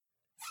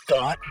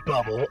Thought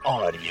Bubble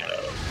Audio.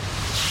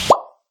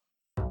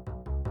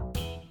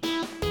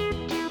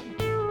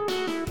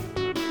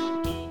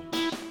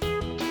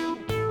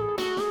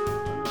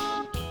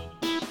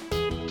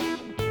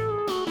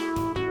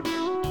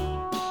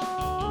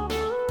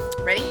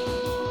 Ready?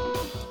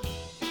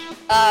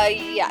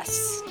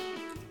 Yes.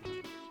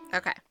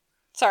 Okay.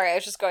 Sorry, I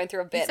was just going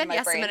through a bit You said in my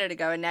yes brain. a minute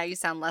ago, and now you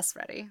sound less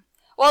ready.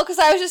 Well, because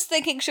I was just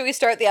thinking, should we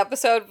start the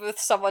episode with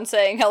someone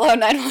saying, hello,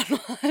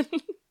 911?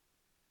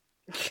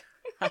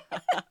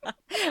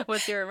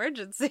 What's your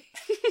emergency?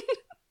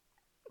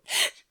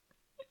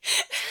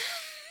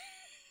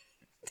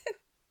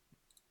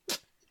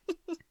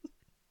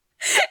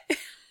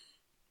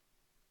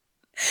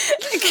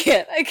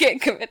 I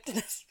can't commit to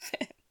this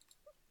bit.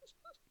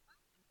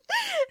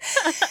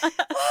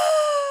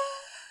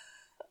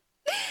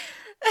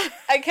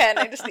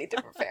 I just need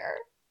to prepare.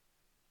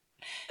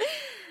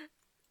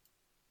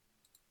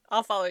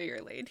 I'll follow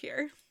your lead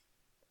here.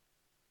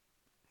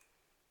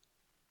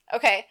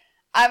 Okay,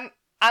 I'm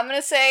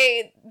gonna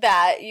say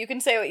that. You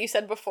can say what you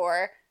said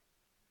before.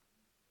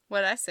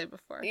 What did I say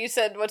before? You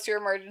said, what's your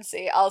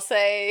emergency? I'll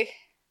say,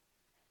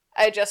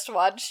 I just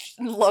watched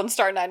Lone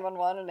Star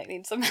 911 and I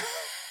need some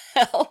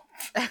help.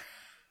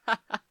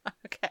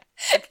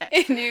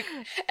 Okay.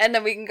 And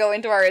then we can go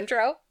into our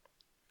intro.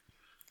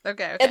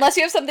 Okay. Unless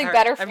you have something All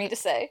better right, for me to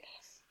say.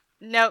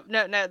 No,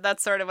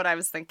 that's sort of what I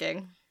was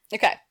thinking.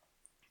 Okay.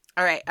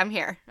 All right, I'm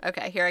here.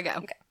 Okay, here I go.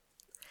 Okay.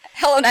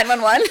 Hello,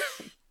 911.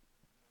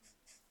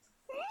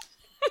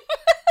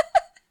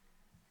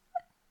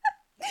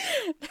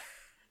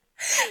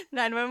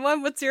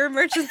 911, what's your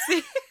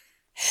emergency?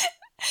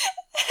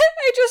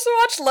 I just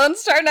watched Lone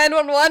Star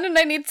 911 and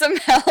I need some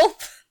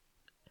help.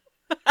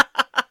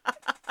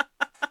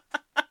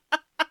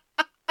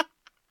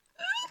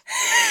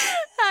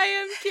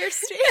 Hi, I'm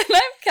Kirsty. And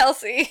I'm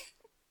Kelsey.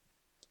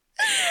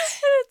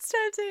 It's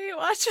time to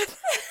watch with us.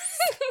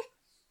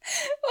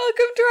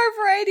 Welcome to our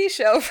variety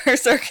show for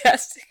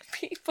sarcastic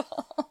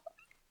people.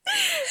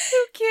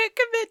 Who can't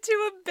commit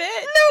to a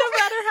bit, no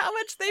matter how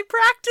much they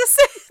practice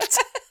it.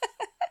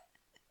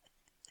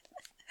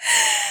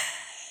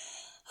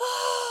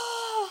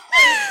 Oh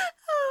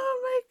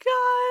my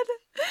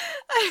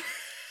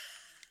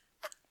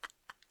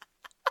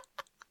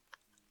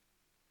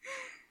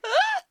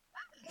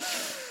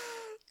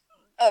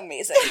god.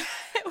 Amazing.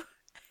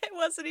 It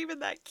wasn't even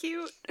that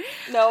cute.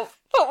 No,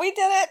 but we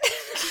did it.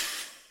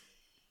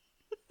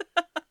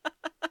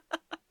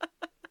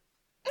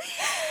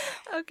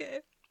 Okay.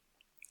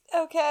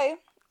 Okay.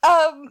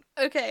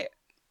 Okay.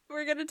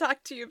 We're gonna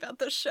talk to you about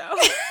this show.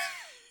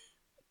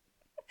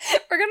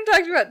 We're gonna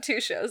talk about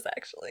two shows,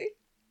 actually.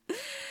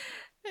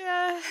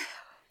 Yeah.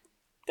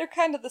 They're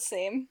kind of the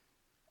same.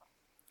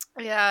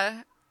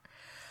 Yeah.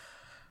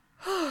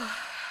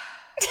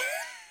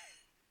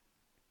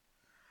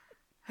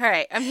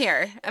 Alright, I'm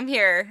here.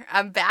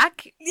 I'm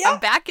back. Yeah. I'm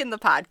back in the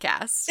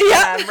podcast.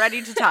 Yeah. And I'm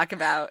ready to talk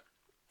about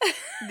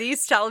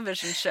these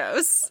television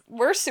shows.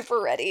 We're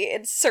super ready.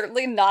 It's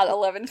certainly not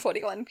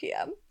 11:21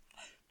 p.m.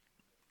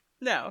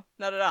 No,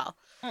 not at all.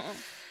 Mm-mm.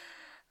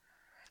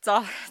 It's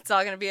all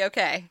gonna be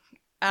okay.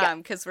 Yeah.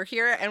 Because we're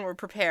here and we're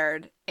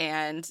prepared,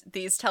 and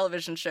these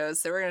television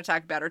shows that we're gonna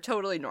talk about are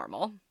totally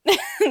normal.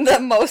 The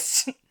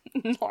most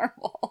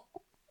normal.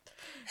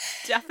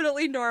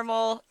 Definitely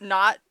normal,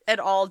 not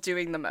at all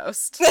doing the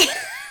most. If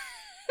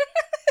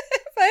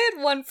I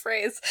had one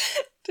phrase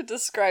to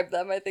describe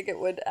them, I think it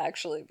would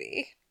actually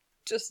be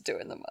just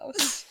doing the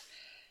most.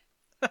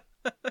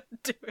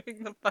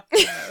 Doing the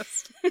fucking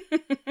most.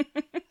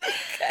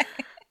 Okay.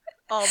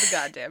 All the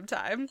goddamn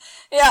time.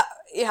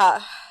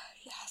 Yeah.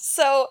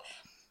 So,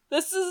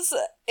 this is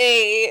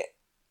a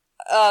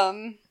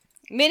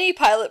mini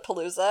pilot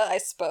palooza, I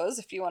suppose,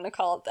 if you want to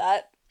call it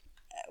that.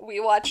 We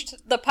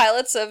watched the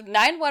pilots of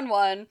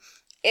 911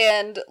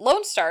 and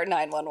Lone Star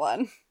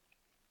 911.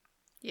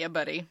 Yeah,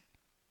 buddy.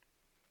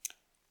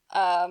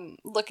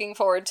 Looking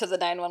forward to the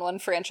 911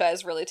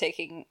 franchise really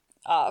taking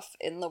off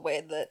in the way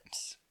that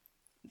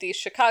the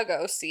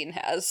Chicago scene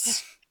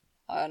has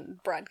on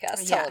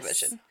broadcast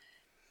television.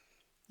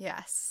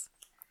 Yes.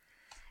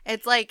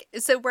 It's like,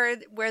 so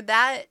where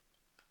that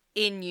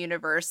in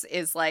universe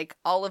is like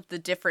all of the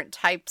different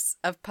types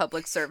of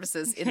public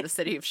services in the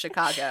city of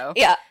Chicago.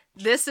 Yeah.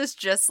 This is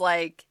just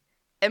like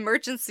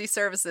emergency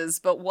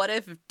services, but what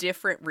if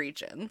different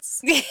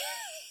regions? Yeah.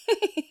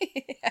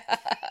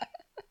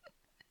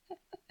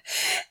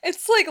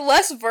 It's like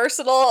less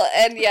versatile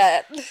and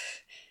yet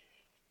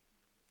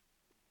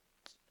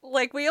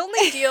Like, we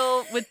only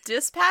deal with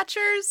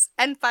dispatchers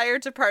and fire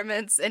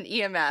departments and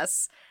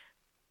EMS,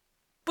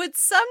 but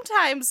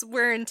sometimes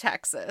we're in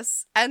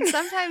Texas, and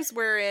sometimes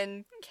we're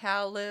in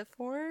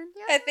California?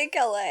 I think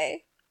LA.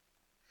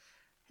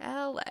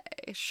 LA,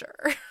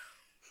 sure.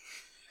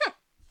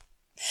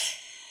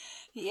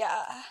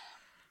 Yeah.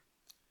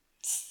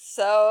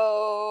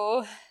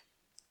 So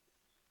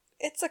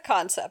it's a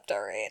concept,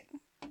 alright.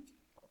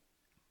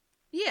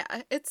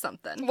 Yeah, it's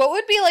something. What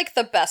would be like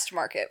the best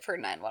market for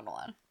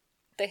 911?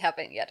 They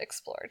haven't yet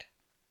explored.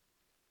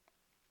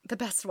 The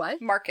best what?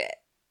 Market.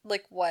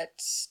 Like,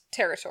 what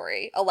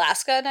territory?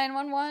 Alaska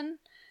 911?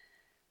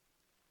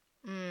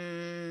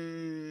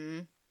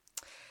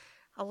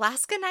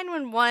 Alaska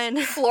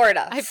 911.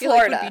 Florida. I feel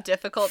like would be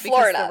difficult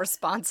because the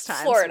response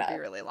times would be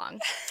really long.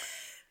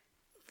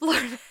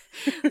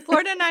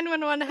 Florida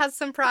 911 has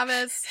some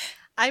promise.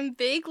 I'm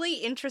vaguely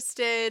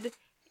interested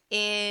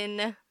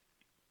in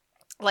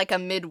like a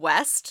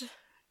Midwest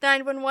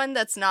 911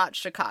 that's not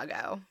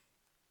Chicago.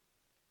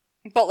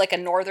 But like a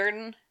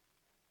northern?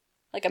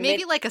 Like a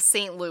maybe like a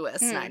St.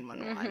 Louis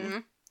 911. Mm-hmm.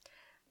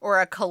 Or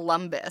a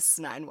Columbus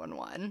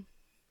 911.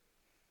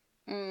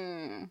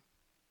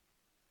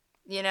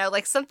 You know,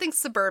 like something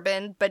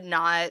suburban, but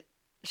not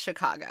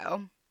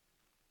Chicago.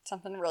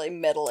 Something really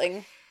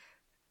middling.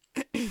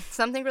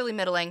 Something really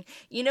middling.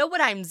 You know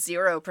what I'm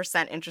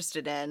 0%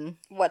 interested in?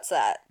 What's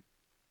that?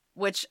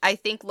 Which I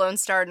think Lone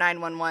Star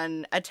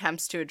 911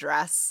 attempts to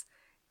address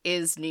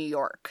is New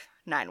York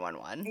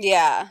 911.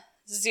 Yeah.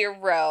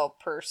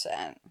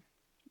 0%.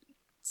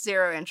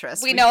 Zero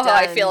interest. We know how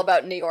I feel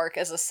about New York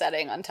as a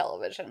setting on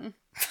television.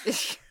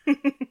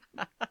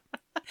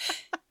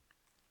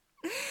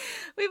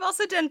 We've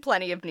also done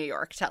plenty of New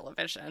York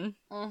television.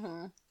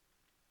 Mm-hmm.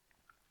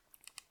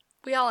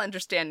 We all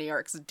understand New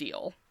York's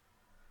deal.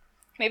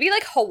 Maybe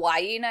like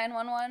Hawaii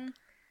 911?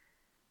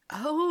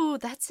 Oh,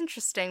 that's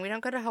interesting. We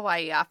don't go to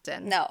Hawaii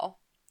often. No.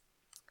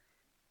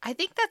 I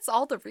think that's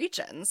all the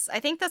regions. I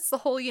think that's the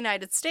whole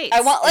United States.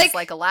 I want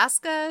like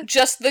Alaska.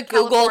 Just the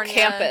Google California.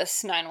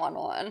 Campus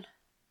 911.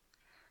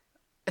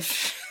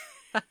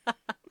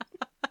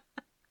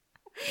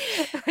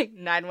 Like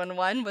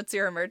 911, what's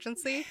your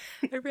emergency?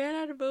 I ran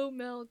out of oat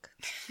milk.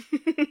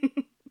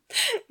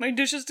 My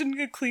dishes didn't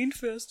get cleaned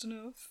fast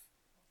enough.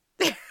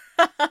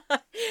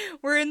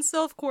 We're in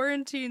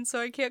self-quarantine, so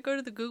I can't go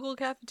to the Google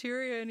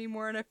cafeteria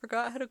anymore, and I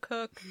forgot how to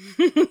cook.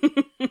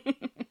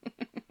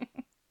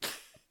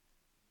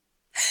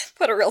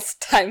 Put a real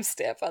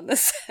timestamp on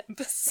this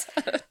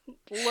episode.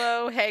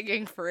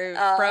 Low-hanging fruit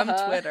from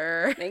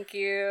Twitter. Thank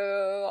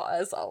you,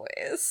 as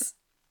always.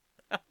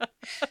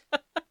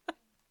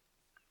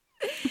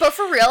 But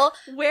for real,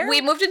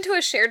 we moved into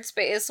a shared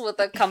space with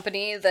a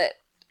company that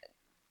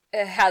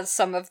has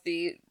some of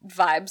the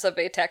vibes of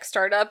a tech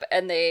startup,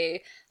 and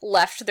they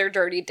left their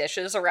dirty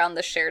dishes around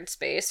the shared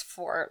space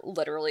for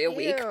literally a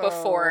week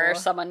before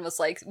someone was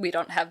like, we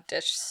don't have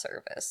dish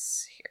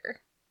service here.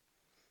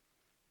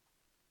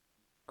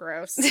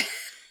 Gross.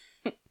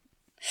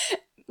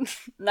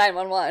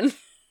 911.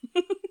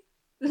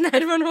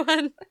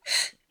 911.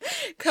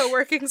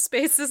 Co-working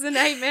space is a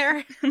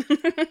nightmare.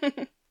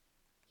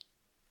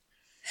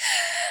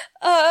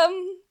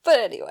 But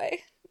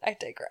anyway, I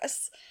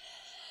digress.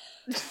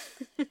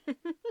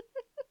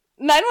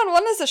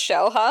 911 is a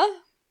show, huh?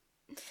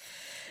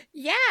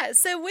 Yeah,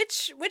 so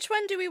which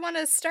one do we want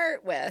to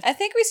start with? I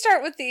think we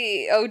start with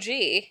the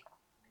OG.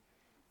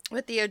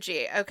 With the OG,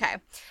 okay.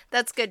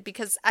 That's good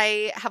because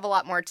I have a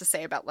lot more to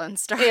say about Lone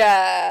Star.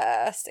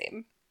 Yeah,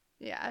 same.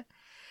 Yeah.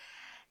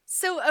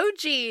 So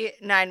OG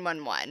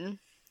 911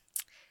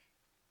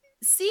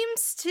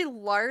 seems to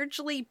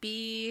largely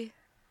be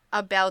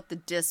about the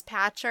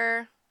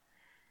dispatcher.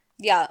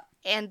 Yeah.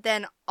 And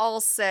then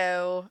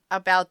also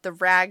about the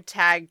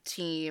ragtag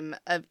team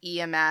of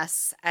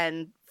EMS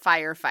and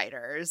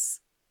firefighters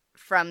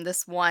from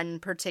this one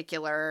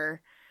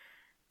particular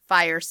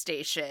fire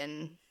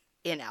station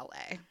in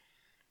LA.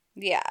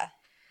 Yeah.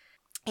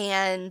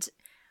 And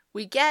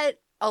we get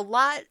a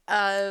lot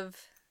of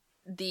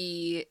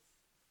the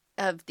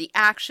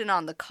action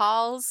on the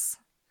calls,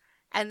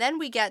 and then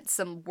we get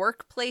some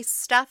workplace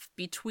stuff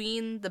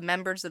between the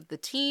members of the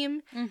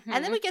team, and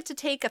then we get to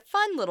take a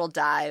fun little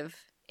dive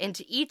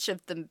into each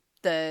of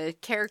the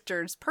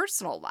characters'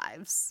 personal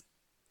lives.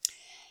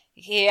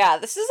 Yeah,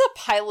 this is a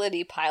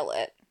piloty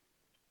pilot.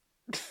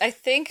 I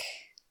think...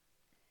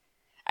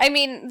 I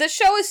mean, the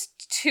show is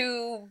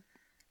too...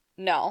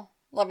 No,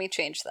 let me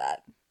change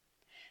that.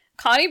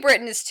 Connie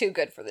Britton is too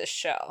good for this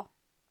show.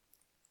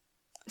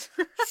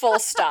 Full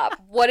stop.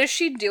 What is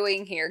she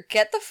doing here?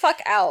 Get the fuck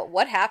out.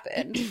 What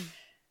happened?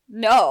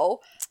 No.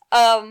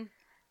 But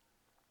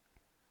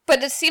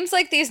it seems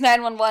like these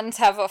 911s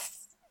have a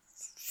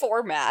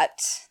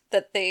format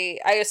that they,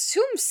 I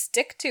assume,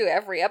 stick to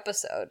every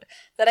episode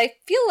that I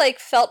feel like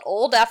felt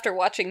old after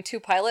watching 2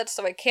 pilots,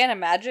 so I can't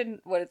imagine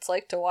what it's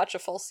like to watch a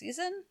full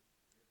season.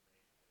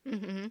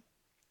 Mm-hmm.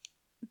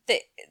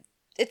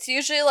 It's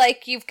usually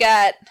like you've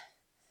got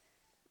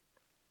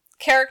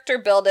character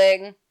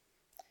building,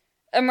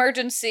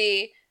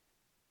 emergency,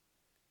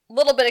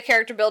 little bit of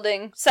character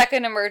building,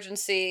 second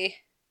emergency,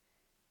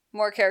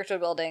 more character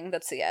building,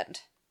 that's the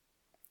end.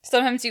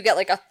 Sometimes you get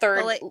like a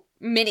third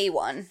mini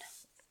one.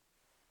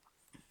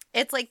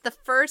 It's like the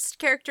first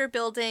character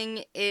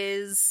building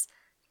is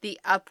the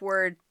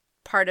upward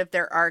part of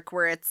their arc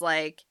where it's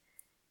like,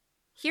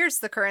 here's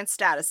the current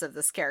status of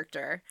this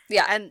character.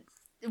 Yeah. And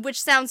which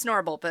sounds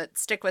normal, but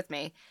stick with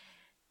me.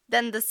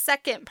 Then the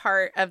second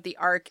part of the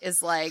arc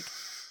is like,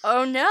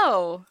 oh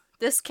no,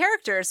 this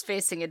character is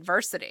facing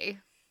adversity.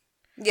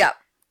 Yeah.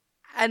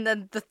 And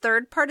then the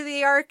third part of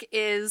the arc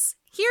is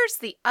here's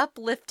the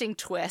uplifting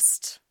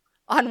twist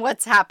on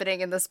what's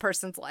happening in this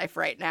person's life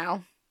right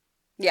now.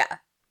 Yeah.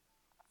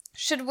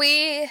 Should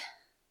we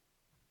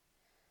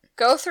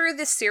go through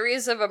the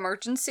series of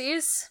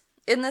emergencies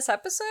in this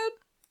episode?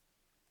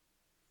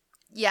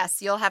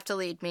 Yes, you'll have to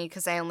lead me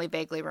because I only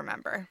vaguely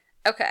remember.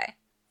 Okay.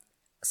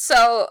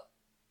 So,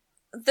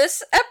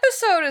 this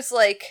episode is,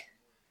 like,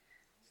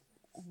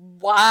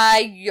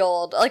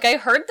 wild. Like, I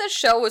heard the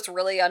show was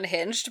really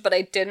unhinged, but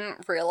I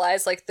didn't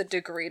realize, like, the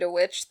degree to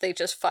which they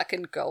just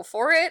fucking go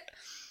for it.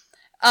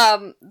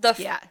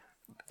 Yeah.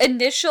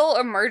 Initial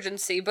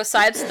emergency,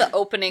 besides the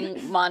opening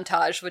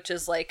montage, which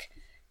is, like,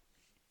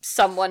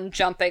 someone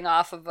jumping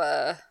off of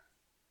a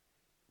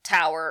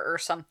tower or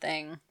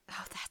something.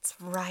 Oh, that's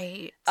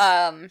right.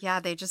 Um, Yeah,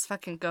 they just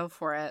fucking go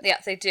for it. Yeah,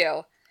 they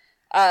do.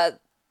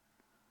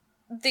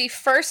 The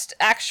first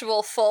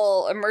actual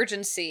full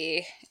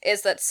emergency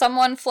is that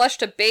someone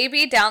flushed a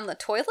baby down the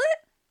toilet?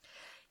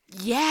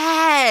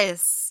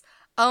 Yes!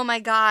 Oh my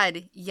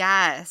god,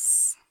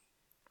 yes.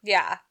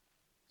 Yeah.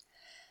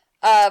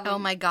 Oh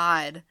my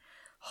god.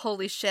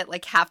 Holy shit,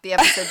 like half the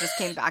episode just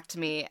came back to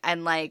me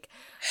and like,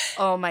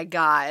 oh my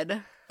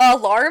god.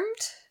 Alarmed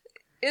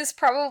is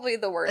probably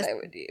the word I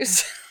would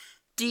use.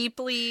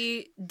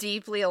 Deeply,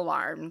 deeply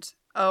alarmed.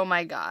 Oh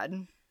my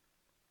god.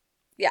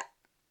 Yeah.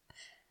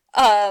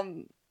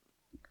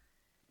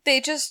 They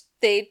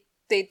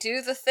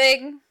do the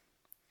thing.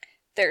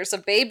 There's a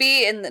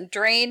baby in the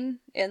drain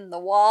in the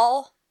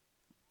wall.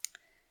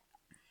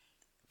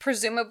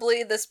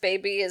 Presumably this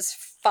baby is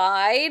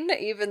fine,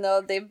 even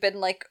though they've been,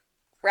 like,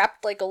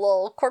 wrapped like a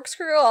little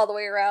corkscrew all the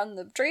way around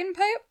the drain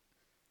pipe.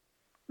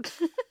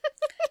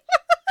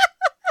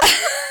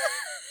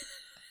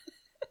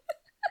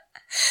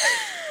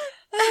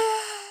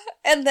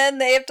 And then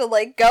they have to,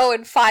 like, go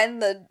and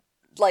find the,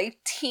 like,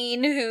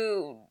 teen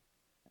who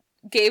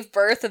gave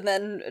birth and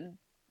then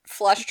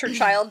flushed her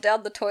child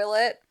down the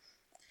toilet.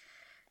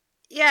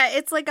 Yeah,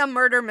 it's like a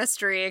murder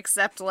mystery,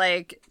 except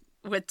like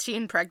with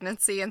teen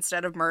pregnancy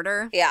instead of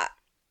murder. Yeah.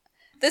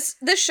 This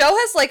show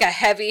has, like, a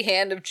heavy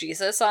hand of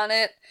Jesus on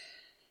it.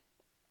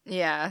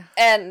 Yeah.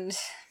 And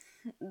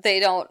they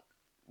don't...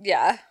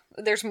 Yeah,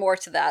 there's more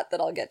to that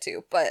I'll get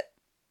to, but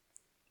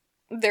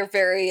they're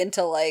very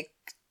into, like,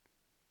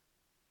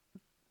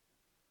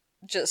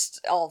 just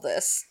all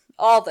this.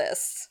 All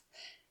this.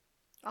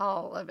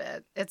 All of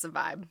it. It's a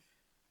vibe.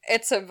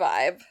 It's a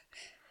vibe.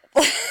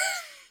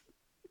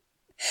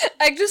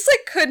 I just,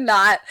 like, could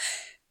not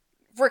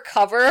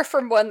recover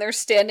from when they're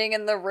standing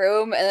in the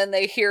room and then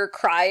they hear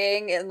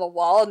crying in the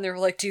wall and they're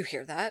like, do you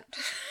hear that?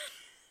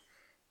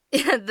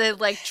 Yeah, the,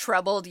 like,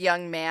 troubled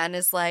young man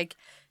is like,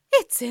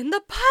 it's in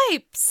the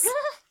pipes!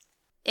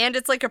 And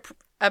it's like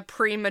a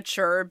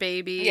premature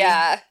baby.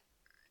 Yeah.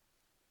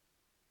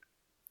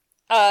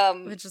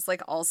 Which is,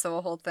 like, also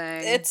a whole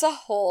thing. It's a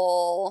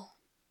whole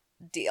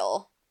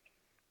deal.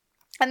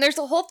 And there's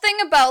a whole thing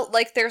about,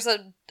 like, there's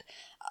a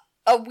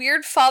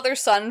weird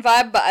father-son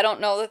vibe, but I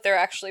don't know that they're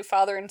actually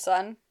father and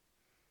son.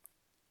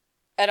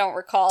 I don't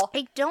recall.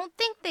 I don't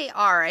think they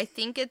are. I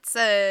think it's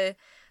a,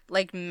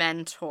 like,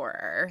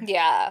 mentor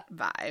Yeah.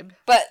 vibe.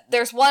 But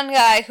there's one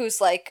guy who's,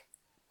 like,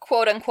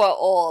 quote-unquote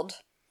old,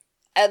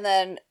 and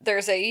then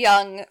there's a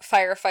young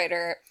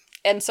firefighter,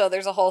 and so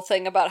there's a whole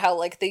thing about how,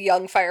 like, the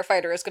young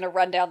firefighter is going to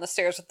run down the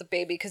stairs with the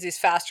baby because he's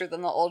faster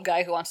than the old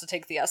guy who wants to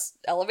take the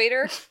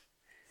elevator.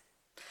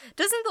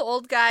 Doesn't the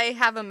old guy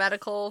have a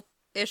medical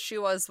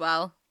issue as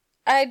well?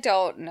 I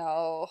don't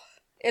know.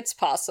 It's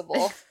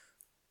possible.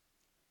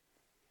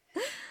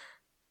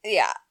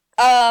 Yeah.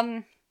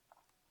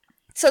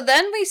 So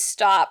then we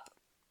stop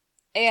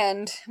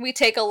and we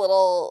take a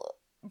little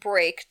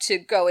break to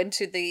go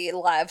into the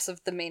lives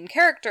of the main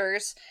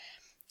characters,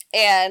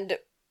 and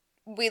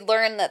we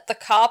learn that the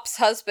cop's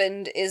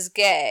husband is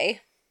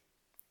gay.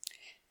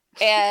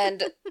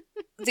 And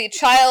the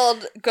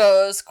child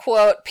goes,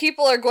 quote,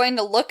 "People are going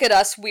to look at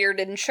us weird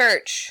in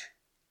church."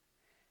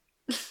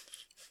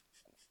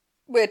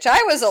 Which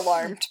I was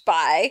alarmed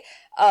by.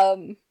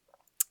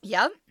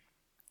 Yep.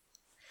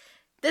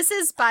 This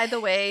is, by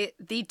the way,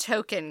 the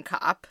token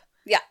cop.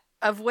 Yeah.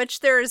 Of which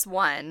there is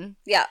one.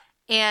 Yeah.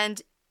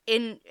 And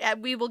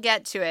we will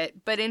get to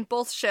it, but in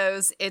both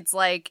shows, it's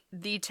like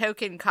the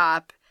token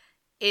cop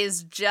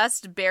is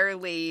just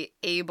barely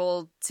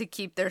able to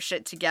keep their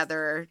shit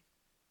together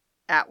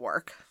at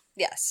work.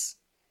 Yes.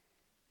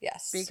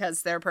 Yes.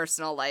 Because their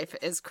personal life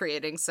is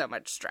creating so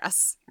much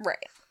stress.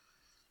 Right.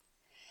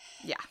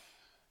 Yeah.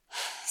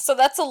 So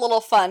that's a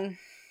little fun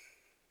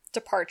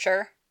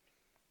departure.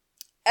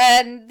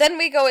 And then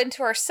we go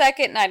into our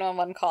second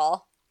 911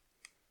 call.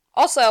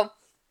 Also,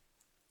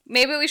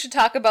 maybe we should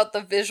talk about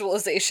the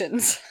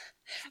visualizations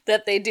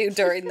that they do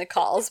during the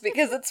calls,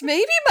 because it's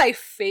maybe my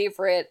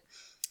favorite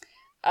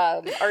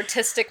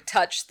artistic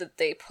touch that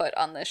they put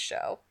on this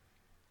show.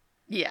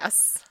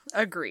 Yes,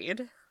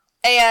 agreed.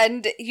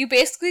 And you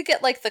basically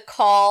get, like, the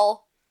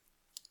call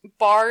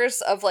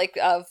bars of, like,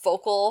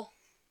 vocal,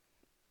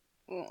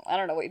 I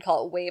don't know what you'd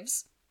call it,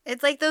 waves.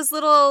 It's like those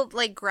little,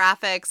 like,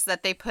 graphics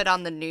that they put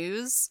on the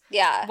news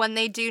Yeah. when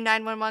they do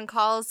 911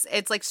 calls.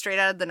 It's, like, straight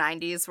out of the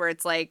 90s where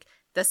it's, like,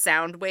 the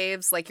sound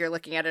waves, like you're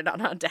looking at it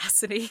on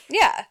Audacity.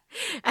 Yeah.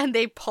 And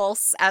they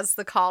pulse as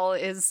the call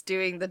is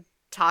doing the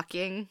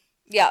talking.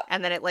 Yeah.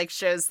 And then it, like,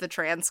 shows the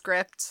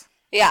transcript.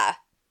 Yeah.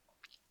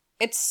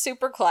 It's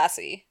super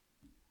classy.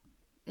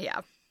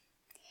 Yeah.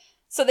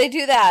 So they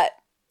do that,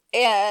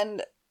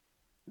 and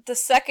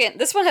this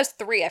one has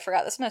 3, I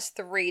forgot, this one has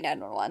 3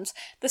 911s.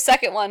 The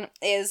second one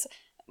is,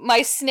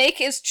 my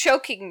snake is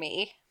choking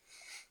me.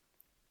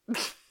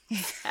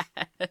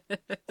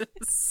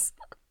 Yes.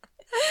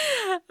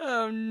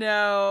 Oh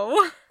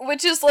no.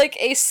 Which is like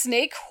a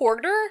snake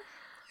hoarder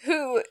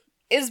who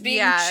is being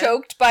Yeah.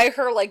 choked by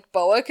her, like,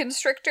 boa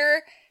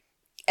constrictor,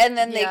 and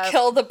then they Yep.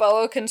 kill the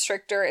boa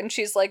constrictor, and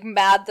she's, like,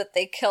 mad that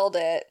they killed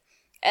it,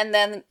 and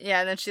then Yeah,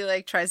 and then she,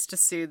 like, tries to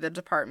sue the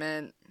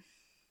department.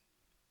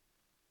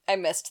 I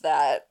missed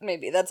that.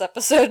 Maybe that's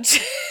episode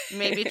 2.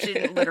 Maybe she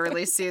didn't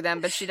literally sue them,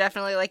 but she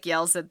definitely, like,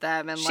 yells at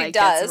them and, She like,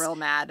 does, gets real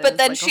mad. And But it's,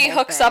 then like, a she whole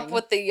hooks up thing.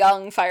 with the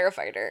young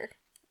firefighter,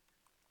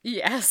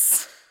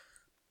 Yes.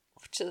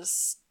 which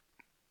is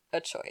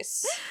a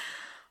choice.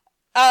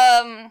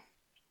 And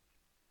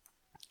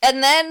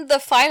then the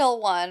final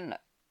one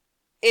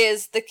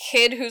is the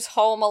kid who's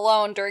home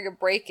alone during a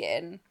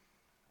break-in.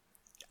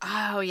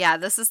 Oh, yeah,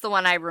 this is the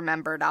one I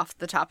remembered off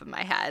the top of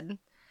my head.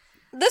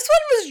 This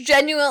one was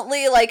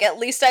genuinely, like, at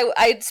least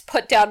I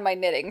put down my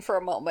knitting for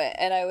a moment,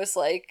 and I was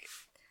like,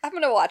 I'm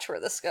gonna watch where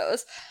this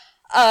goes.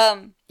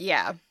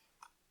 Yeah.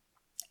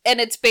 And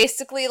it's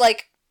basically,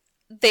 like,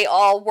 they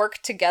all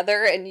work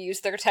together and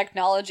use their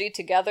technology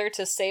together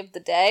to save the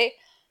day.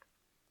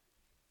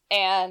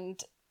 And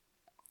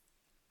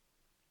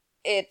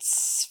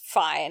it's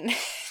fine.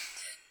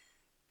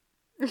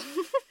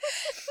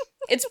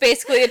 It's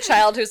basically a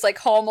child who's, like,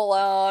 home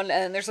alone,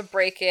 and there's a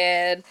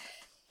break-in,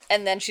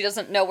 and then she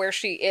doesn't know where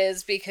she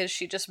is because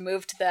she just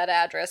moved to that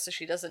address, so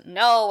she doesn't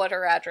know what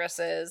her address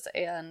is,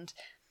 and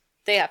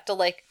they have to,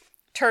 like,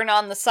 turn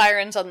on the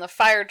sirens on the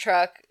fire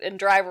truck and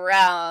drive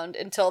around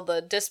until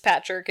the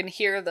dispatcher can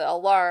hear the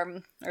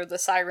alarm, or the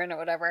siren or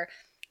whatever,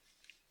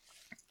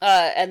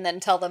 and then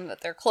tell them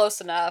that they're close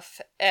enough,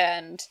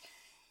 and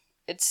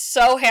it's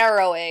so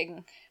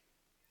harrowing.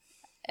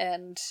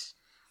 And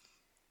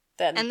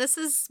then... And this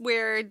is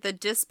where the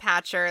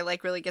dispatcher,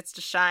 like, really gets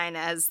to shine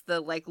as the,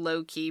 like,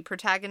 low-key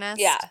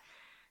protagonist. yeah.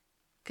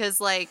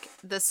 Because, like,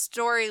 the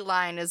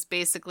storyline is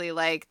basically,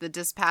 like, the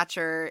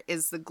dispatcher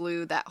is the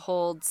glue that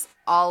holds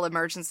all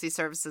emergency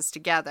services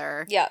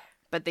together, Yeah.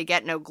 but they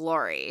get no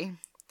glory.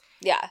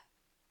 Yeah.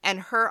 And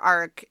her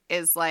arc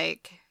is,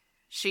 like,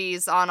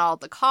 she's on all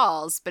the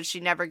calls, but she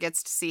never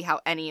gets to see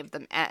how any of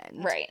them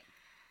end. Right.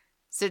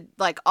 So,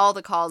 like, all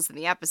the calls in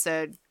the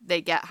episode,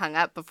 they get hung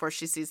up before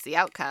she sees the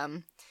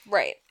outcome.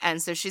 Right.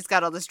 And so she's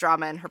got all this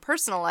drama in her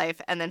personal life,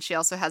 and then she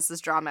also has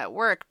this drama at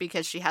work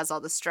because she has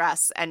all the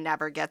stress and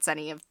never gets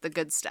any of the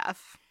good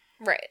stuff.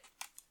 Right.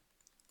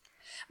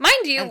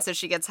 Mind you... And so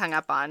she gets hung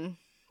up on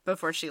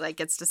before she, like,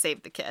 gets to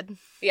save the kid.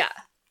 Yeah.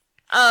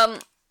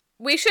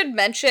 We should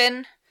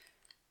mention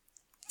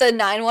the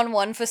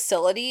 911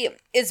 facility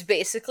is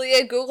basically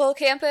a Google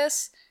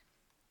campus.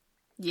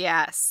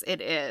 Yes,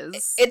 it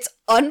is. It's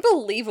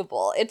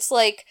unbelievable. It's,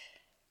 like,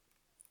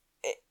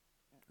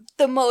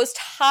 the most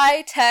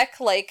high-tech,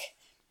 like,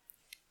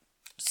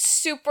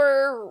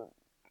 super,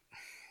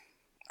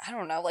 I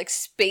don't know, like,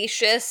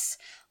 spacious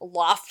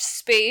loft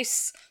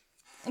space.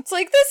 It's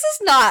like, this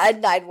is not a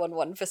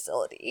 911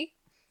 facility.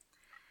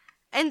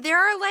 And there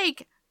are,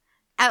 like,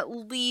 at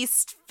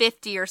least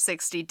 50 or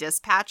 60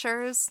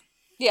 dispatchers,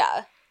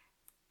 Yeah.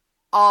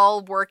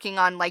 all working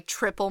on, like,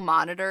 triple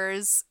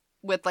monitors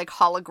with, like,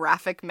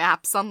 holographic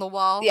maps on the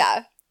wall.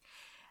 Yeah.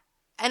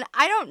 And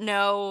I don't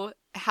know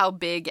how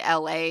big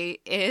LA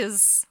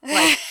is,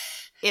 like,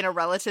 in a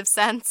relative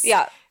sense.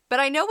 Yeah. But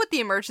I know what the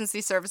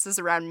emergency services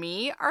around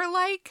me are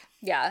like.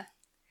 Yeah.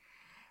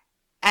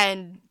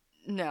 And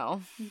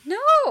no.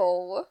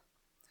 No.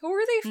 Who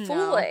are they No.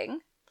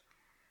 fooling?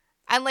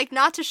 And, like,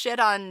 not to shit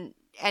on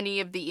any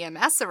of the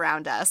EMS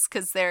around us,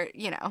 because they're,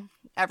 you know,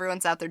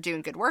 everyone's out there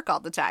doing good work all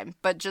the time.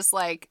 But just,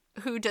 like,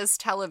 who does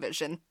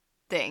television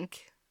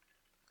think?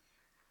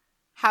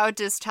 How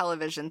does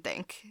television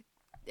think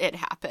it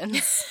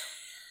happens?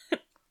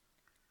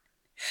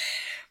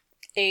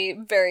 A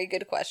very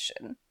good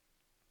question.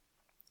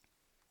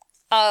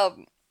 So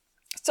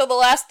the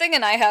last thing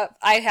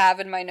I have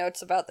in my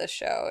notes about this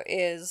show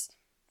is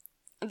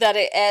that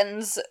it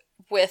ends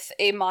with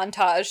a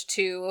montage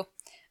to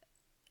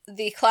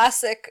the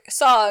classic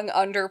song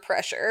Under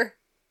Pressure.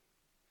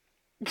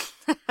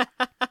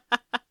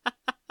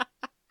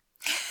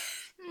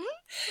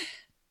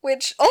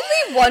 Which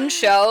only one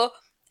show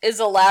is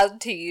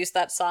allowed to use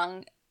that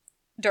song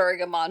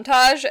during a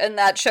montage, and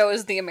that show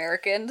is The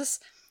Americans.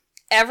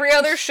 Every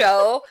other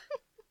show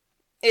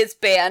is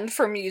banned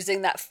from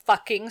using that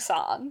fucking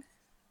song.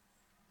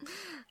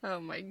 Oh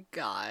my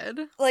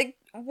god. Like,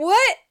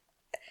 what?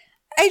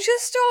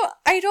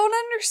 I don't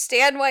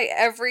understand why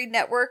every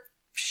network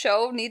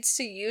show needs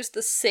to use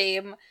the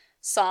same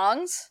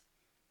songs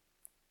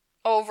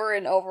over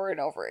and over and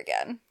over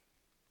again.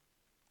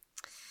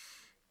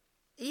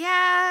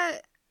 Yeah.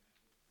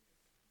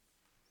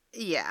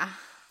 Yeah.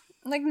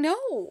 Like,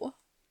 no.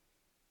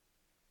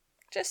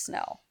 Just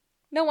no.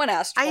 No one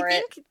asked for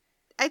it.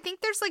 I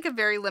think there's like a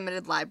very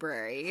limited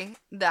library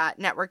that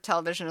network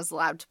television is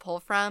allowed to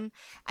pull from,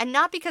 and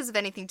not because of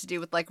anything to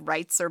do with like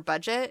rights or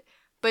budget,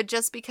 but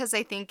just because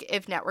I think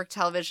if network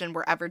television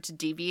were ever to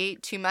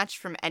deviate too much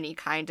from any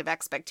kind of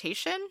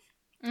expectation,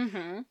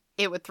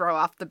 it would throw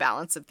off the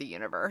balance of the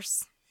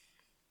universe.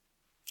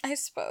 I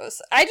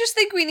suppose. I just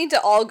think we need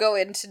to all go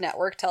into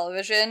network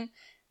television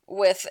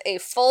with a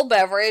full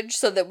beverage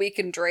so that we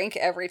can drink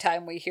every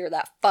time we hear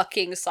that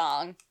fucking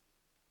song.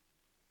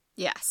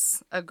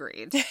 Yes,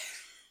 agreed.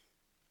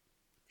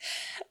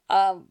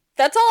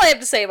 That's all I have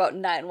to say about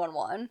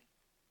 911.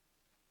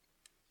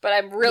 But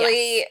I'm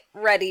really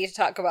ready to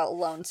talk about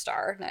Lone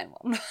Star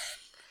 911.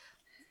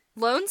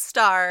 Lone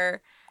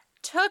Star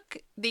took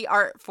the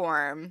art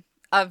form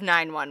of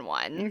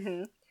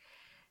 911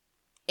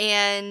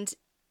 and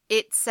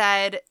it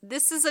said,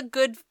 this is a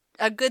good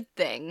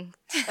thing,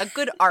 a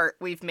good art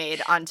we've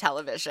made on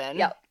television.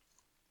 Yep.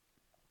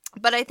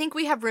 But I think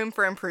we have room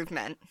for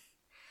improvement.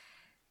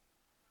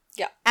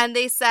 Yeah. And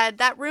they said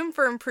that room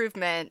for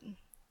improvement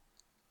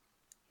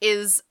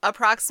is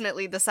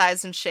approximately the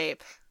size and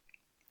shape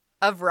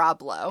of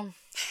Rob Lowe.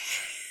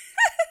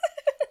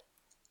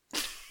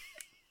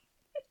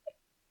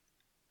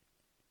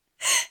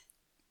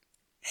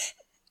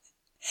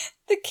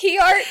 The key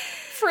art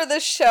for the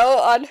show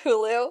on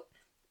Hulu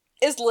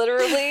is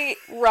literally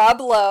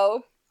Rob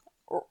Lowe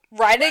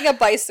riding a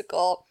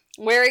bicycle,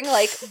 wearing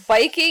like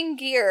biking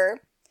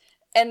gear,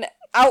 and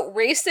out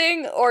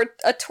racing or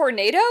a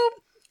tornado.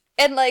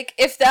 And like,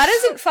 if that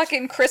isn't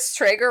fucking Chris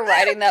Traeger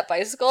riding that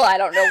bicycle, I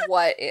don't know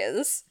what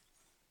is.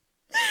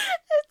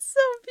 It's so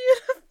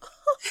beautiful.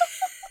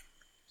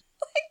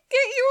 Like,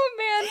 get you a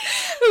man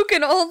who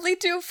can only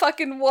do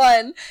fucking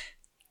one.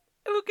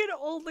 Who can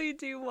only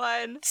do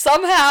one.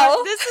 Somehow.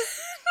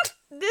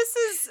 This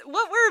is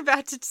what we're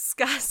about to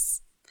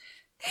discuss.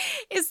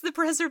 Is the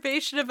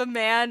preservation of a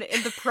man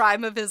in the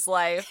prime of his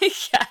life.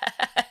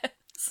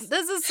 Yes.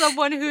 This is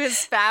someone who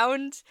has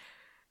found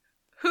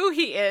who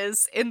he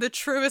is in the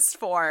truest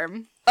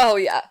form. Oh,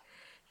 yeah.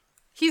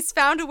 He's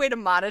found a way to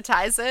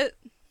monetize it.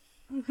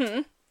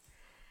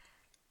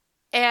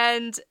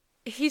 And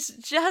he's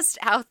just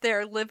out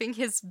there living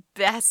his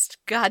best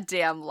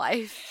goddamn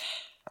life.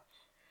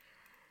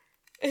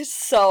 It's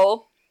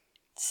so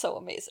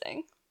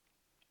amazing.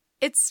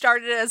 It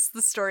started as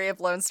the story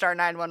of Lone Star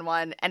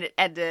 911, and it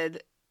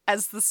ended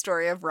as the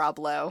story of Rob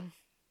Lowe.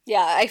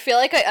 Yeah, I feel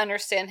like I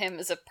understand him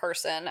as a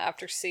person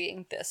after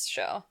seeing this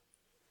show.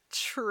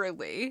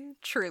 Truly,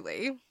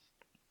 truly.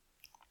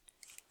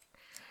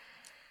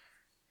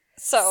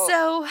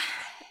 So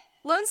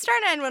Lone Star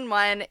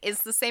 911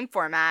 is the same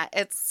format.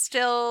 It's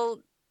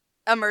still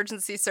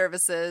emergency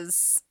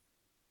services,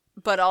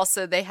 but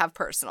also they have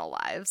personal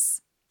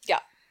lives. Yeah.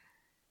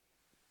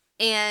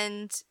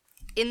 And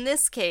in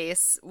this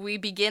case, we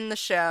begin the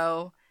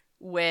show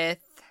with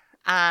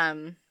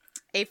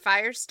a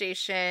fire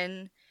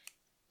station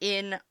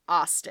in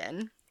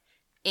Austin,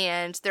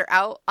 and they're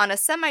out on a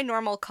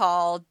semi-normal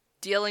call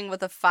dealing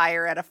with a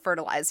fire at a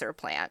fertilizer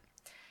plant.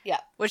 Yeah.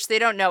 Which they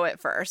don't know at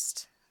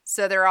first.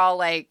 So they're all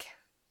like,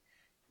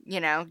 you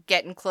know,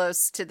 getting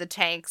close to the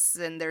tanks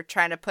and they're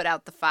trying to put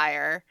out the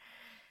fire.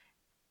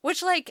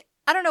 Which, like,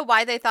 I don't know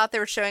why they thought they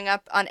were showing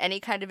up on any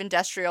kind of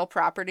industrial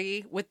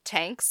property with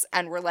tanks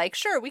and were like,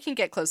 sure, we can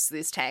get close to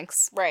these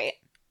tanks. Right.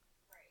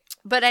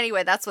 But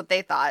anyway, that's what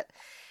they thought.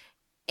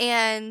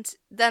 And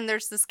then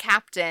there's this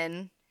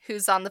captain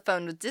who's on the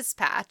phone with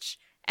dispatch.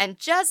 And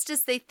just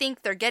as they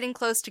think they're getting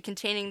close to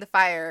containing the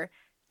fire,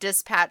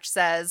 dispatch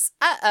says,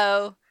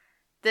 uh-oh,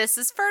 this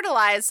is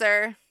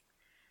fertilizer.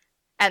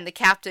 And the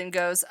captain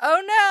goes,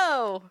 oh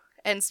no,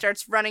 and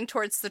starts running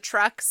towards the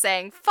truck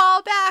saying,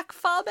 fall back,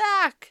 fall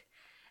back.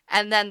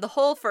 And then the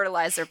whole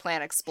fertilizer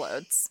plant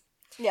explodes.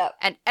 Yep.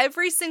 And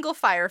every single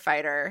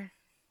firefighter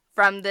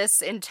from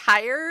this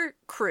entire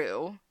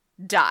crew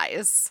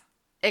dies.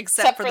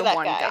 Except for the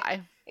one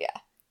guy. Yeah.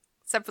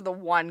 Except for the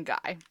one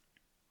guy.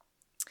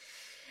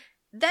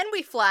 Then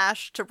we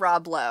flash to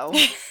Rob Lowe,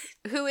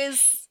 who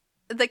is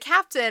the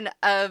captain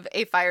of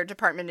a fire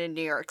department in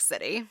New York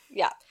City.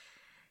 Yeah.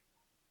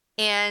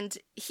 And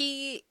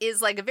he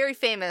is like a very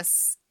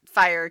famous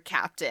fire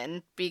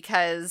captain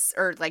because,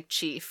 or like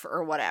chief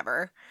or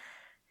whatever.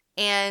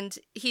 And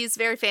he's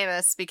very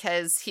famous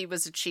because he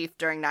was a chief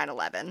during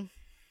 9/11.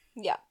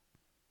 Yeah.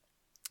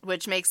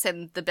 Which makes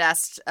him the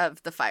best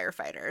of the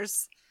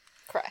firefighters.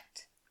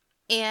 Correct.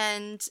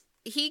 And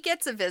he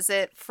gets a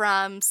visit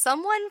from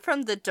someone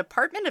from the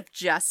Department of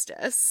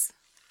Justice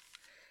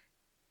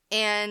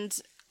and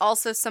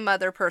also some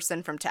other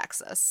person from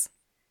Texas.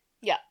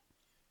 Yeah.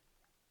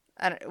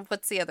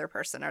 What's the other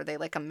person? Are they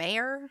like a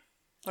mayor?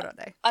 What are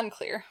they?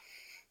 Unclear.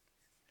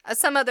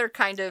 Some other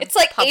kind of It's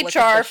like public HR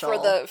official. for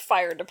the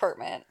fire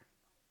department.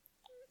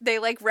 they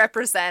like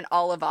represent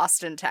all of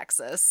Austin,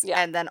 Texas.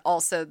 Yeah. And then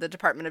also the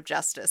Department of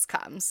Justice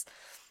comes.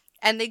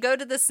 And they go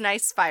to this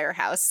nice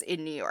firehouse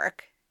in New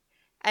York.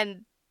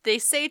 And they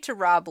say to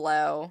Rob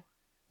Lowe,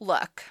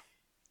 look,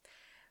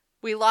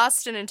 we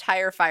lost an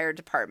entire fire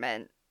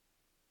department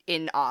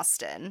in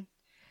Austin.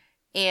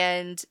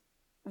 And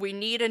we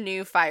need a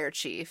new fire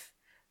chief.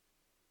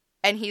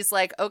 And he's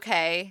like,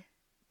 okay,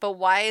 but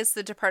why is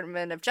the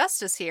Department of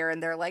Justice here?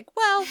 And they're like,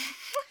 well,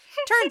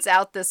 turns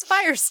out this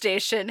fire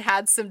station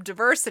had some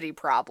diversity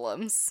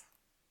problems.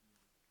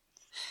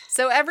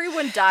 So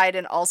everyone died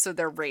and also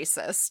they're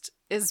racist,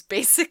 is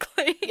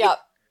basically Yep.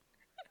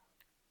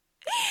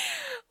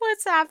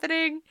 what's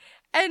happening.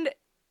 And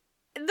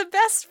the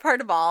best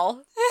part of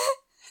all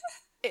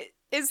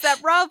is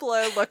that Rob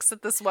Lowe looks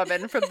at this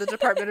woman from the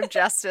Department of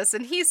Justice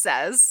and he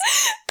says,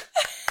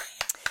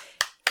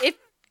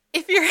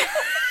 if you're... I'm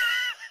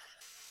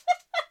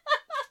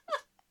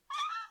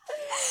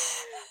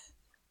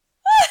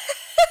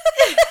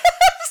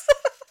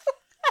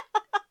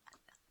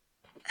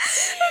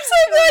so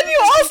glad you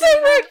also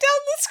wrote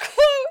down this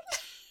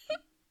quote.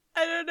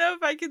 I don't know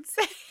if I can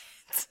say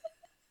it.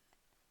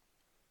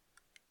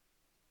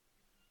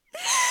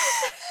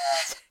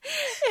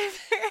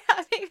 If you're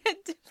having a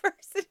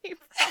diversity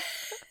problem,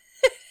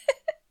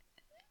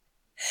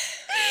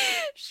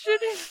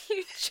 shouldn't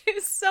you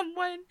choose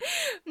someone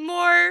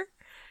more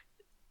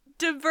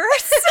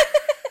diverse?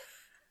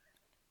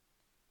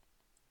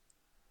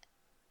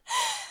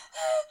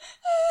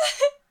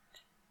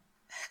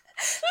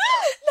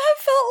 That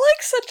felt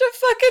like such a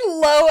fucking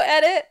low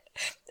edit,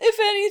 if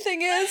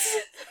anything is.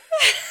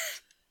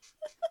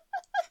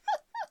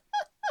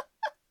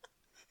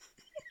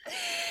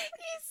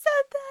 He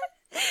said that,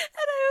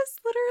 and I was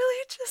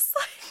literally just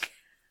like,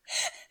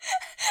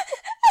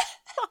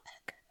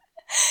 fuck.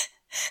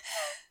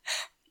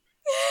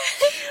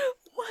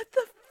 What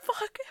the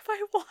fuck am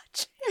I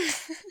watching?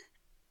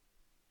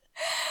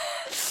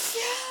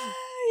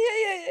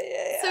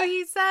 Yeah. So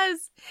he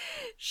says,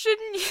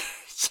 shouldn't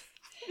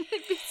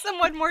it be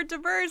someone more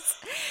diverse?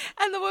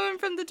 And the woman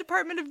from the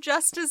Department of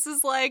Justice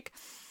is like,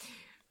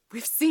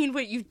 we've seen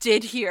what you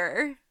did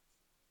here.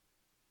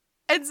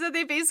 And so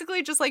they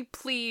basically just like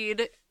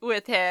plead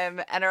with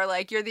him and are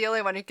like, you're the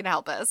only one who can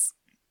help us.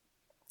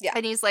 Yeah.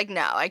 And he's like,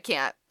 no, I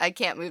can't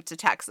move to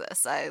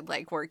Texas. I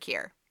like work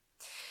here.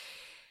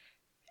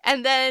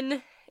 And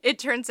then it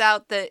turns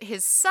out that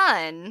his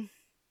son,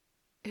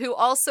 who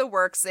also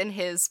works in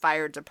his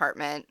fire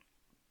department,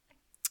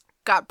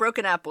 got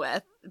broken up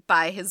with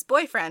by his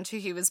boyfriend who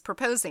he was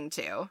proposing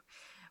to,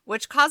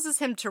 which causes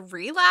him to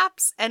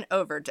relapse and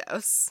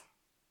overdose.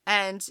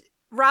 And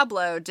Rob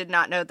Lowe did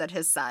not know that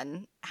his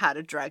son had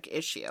a drug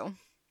issue.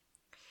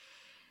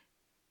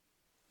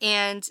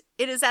 And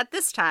it is at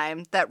this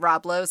time that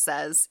Rob Lowe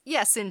says,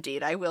 yes,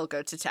 indeed, I will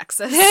go to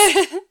Texas.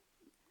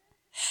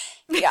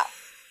 Yeah.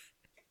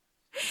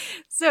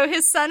 So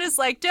his son is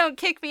like, don't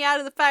kick me out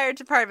of the fire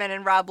department.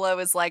 And Rob Lowe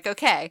is like,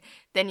 okay,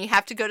 then you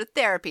have to go to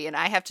therapy and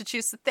I have to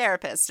choose the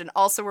therapist. And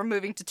also we're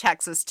moving to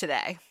Texas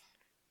today.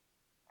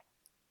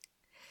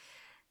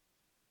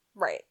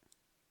 Right.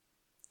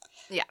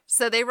 Yeah.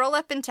 So they roll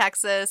up in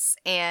Texas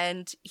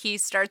and he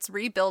starts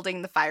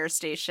rebuilding the fire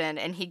station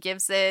and he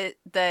gives it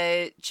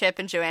the Chip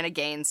and Joanna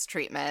Gaines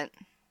treatment.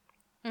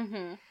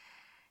 Mm-hmm.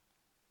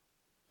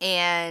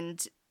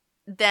 And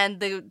then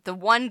the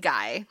one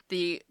guy,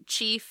 the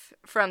chief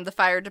from the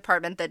fire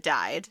department that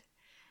died,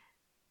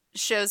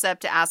 shows up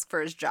to ask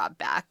for his job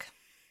back.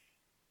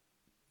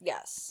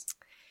 Yes.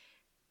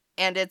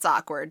 And it's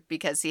awkward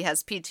because he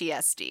has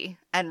PTSD.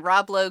 And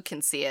Rob Lowe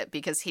can see it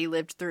because he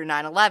lived through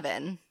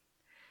 9/11.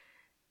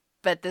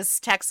 But this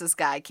Texas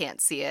guy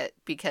can't see it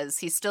because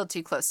he's still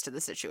too close to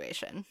the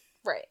situation.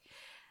 Right.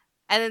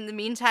 And in the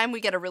meantime, we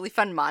get a really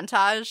fun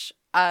montage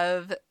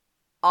of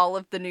all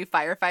of the new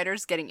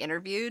firefighters getting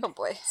interviewed. Oh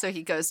boy. So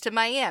he goes to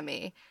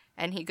Miami,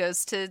 and he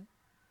goes to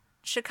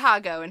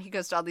Chicago, and he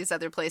goes to all these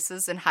other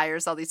places and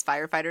hires all these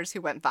firefighters who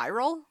went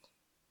viral.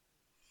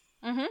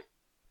 Mm-hmm.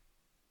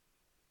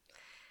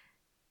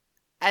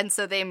 And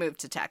so they moved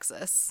to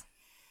Texas.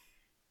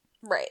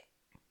 Right.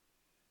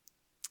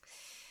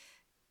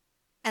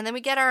 And then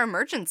we get our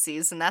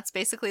emergencies, and that's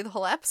basically the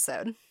whole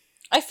episode.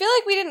 I feel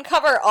like we didn't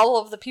cover all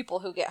of the people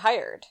who get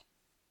hired.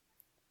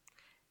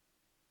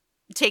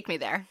 Take me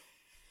there.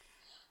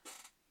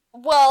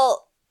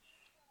 Well,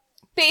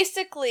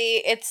 basically,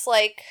 it's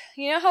like,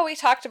 you know how we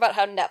talked about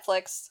how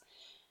Netflix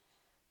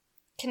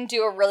can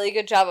do a really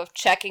good job of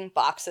checking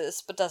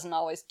boxes, but doesn't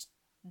always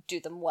do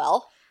them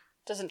well?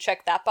 Doesn't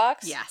check that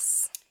box?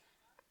 Yes.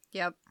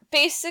 Yep.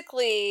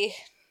 Basically,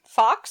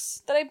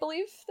 Fox, that I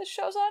believe this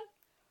show's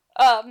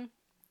on,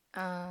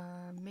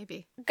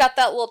 Maybe. got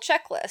that little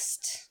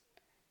checklist.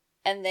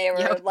 And they were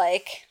Yep.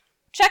 like,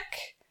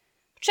 check,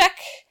 check,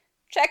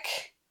 check,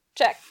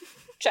 check,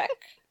 check,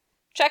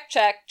 check,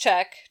 check,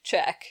 check,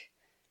 check.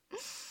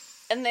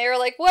 And they were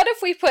like, what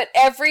if we put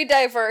every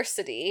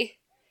diversity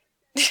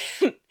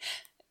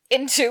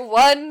into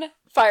one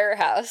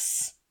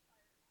firehouse?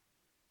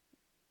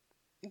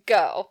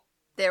 Go.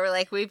 They were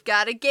like, we've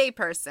got a gay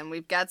person,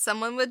 we've got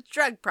someone with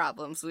drug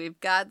problems, we've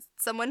got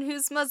someone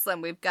who's Muslim,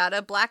 we've got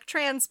a black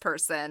trans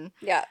person,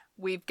 Yeah.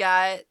 we've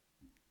got,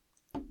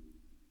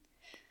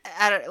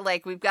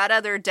 we've got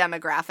other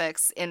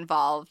demographics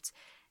involved,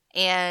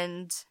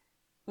 and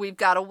we've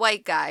got a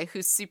white guy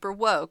who's super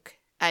woke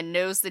and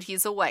knows that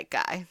he's a white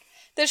guy.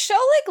 The show,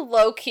 like,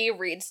 low-key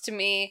reads to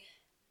me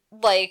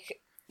like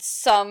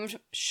some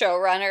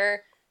showrunner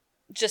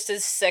just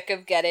is sick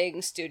of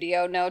getting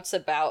studio notes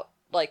about,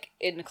 like,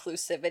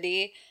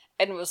 inclusivity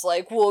and was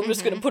like, well, I'm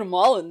just gonna put them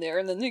all in there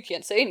and then you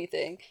can't say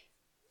anything.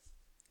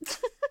 Which,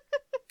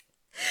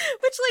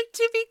 like,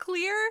 to be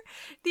clear,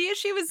 the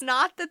issue is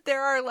not that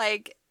there are,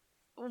 like,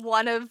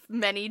 one of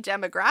many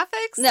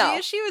demographics. No. The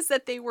issue is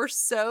that they were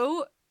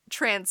so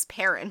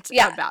transparent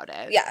Yeah. about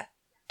it. Yeah.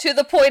 To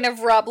the point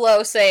of Rob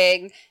Lowe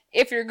saying,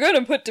 if you're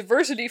gonna put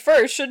diversity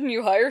first, shouldn't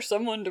you hire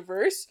someone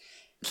diverse?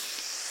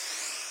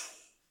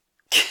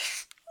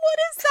 What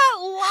is that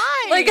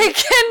line? Like, I What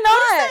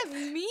cannot. does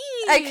that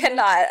mean? I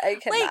cannot.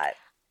 Like,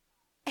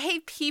 hey,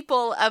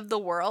 people of the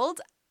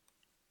world,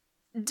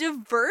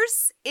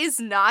 diverse is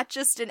not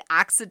just an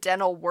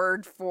accidental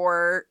word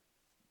for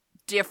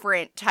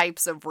different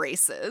types of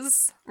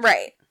races.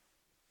 Right.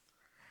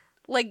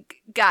 Like,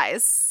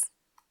 guys,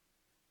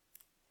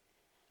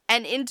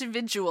 an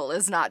individual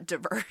is not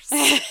diverse.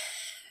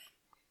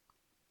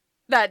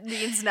 That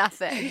means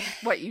nothing,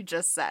 what you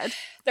just said.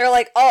 They're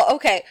like, oh,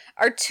 okay,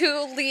 our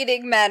two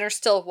leading men are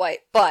still white,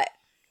 but,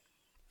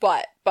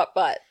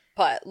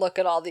 look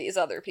at all these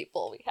other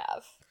people we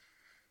have.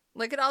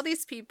 Look at all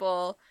these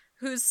people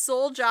whose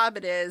sole job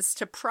it is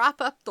to prop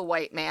up the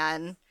white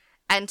man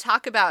and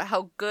talk about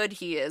how good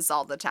he is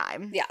all the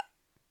time. Yeah.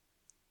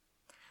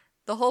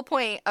 The whole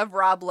point of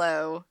Rob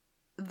Lowe,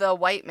 the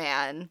white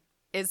man,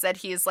 is that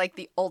he is like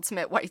the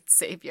ultimate white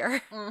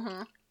savior.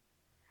 Mm-hmm.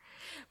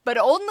 But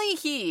only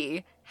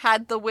he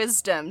had the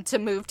wisdom to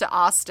move to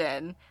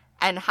Austin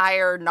and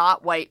hire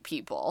not white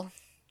people.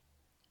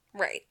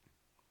 Right.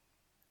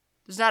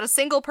 There's not a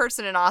single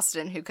person in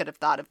Austin who could have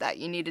thought of that.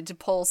 You needed to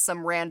pull some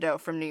rando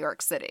from New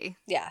York City.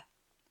 Yeah.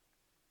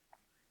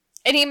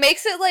 And he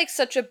makes it, like,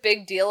 such a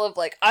big deal of,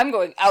 like, I'm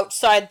going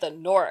outside the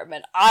norm,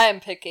 and I'm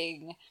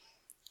picking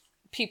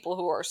people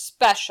who are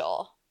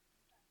special.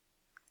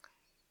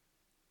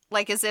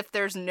 Like, as if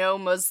there's no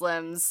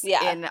Muslims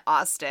in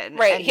Austin.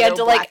 Right, and he had no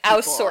to, like, black people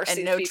outsource and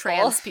these no people.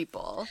 trans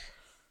people.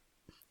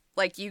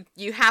 Like, you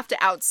have to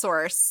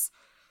outsource.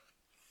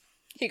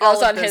 He goes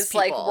all of on those his,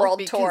 like, people world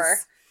because- tour.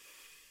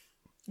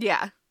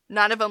 Yeah.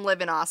 None of them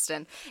live in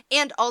Austin.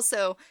 And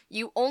also,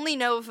 you only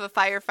know if a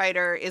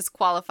firefighter is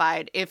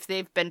qualified if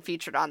they've been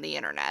featured on the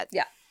internet.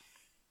 Yeah.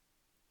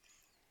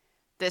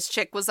 This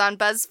chick was on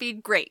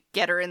BuzzFeed. Great.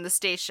 Get her in the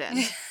station.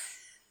 But,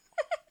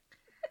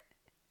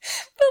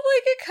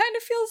 like, it kind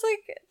of feels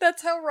like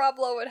that's how Rob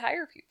Lowe would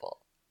hire people.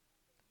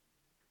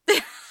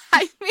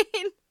 I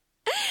mean,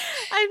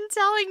 I'm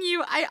telling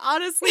you, I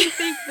honestly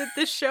think that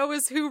this show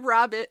is who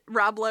Rob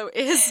Lowe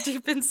is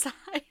deep inside.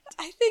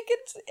 I think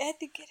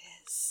it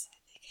is.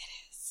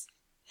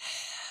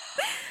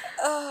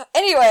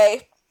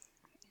 Anyway.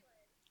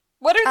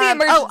 What are the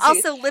emergencies? Oh,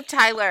 also, Liv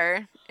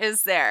Tyler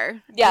is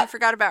there. Yeah. I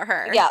forgot about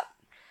her. Yeah.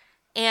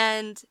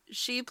 And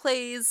she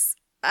plays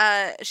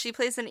an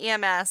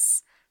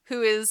EMS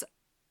who is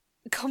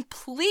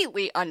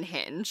completely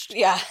unhinged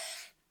Yeah.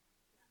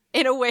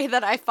 in a way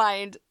that I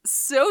find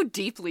so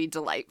deeply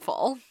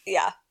delightful.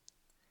 Yeah.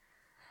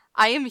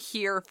 I am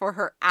here for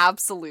her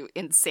absolute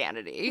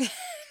insanity.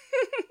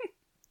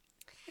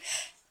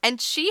 And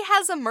she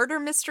has a murder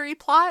mystery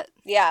plot.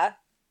 Yeah.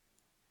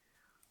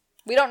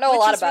 We don't know a which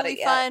lot is about really it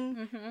yet. fun.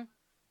 Mm-hmm.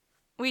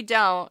 We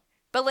don't.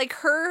 But, like,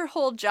 her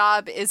whole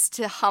job is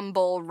to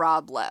humble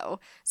Rob Lowe.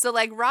 So,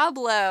 like, Rob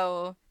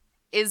Lowe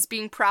is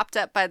being propped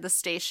up by the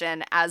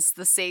station as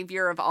the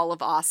savior of all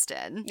of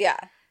Austin. Yeah.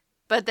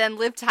 But then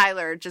Liv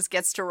Tyler just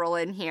gets to roll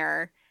in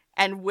here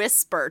and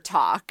whisper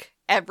talk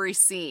every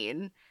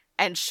scene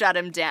and shut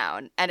him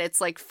down. And it's,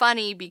 like,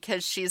 funny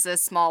because she's a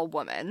small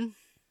woman.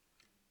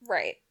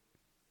 Right.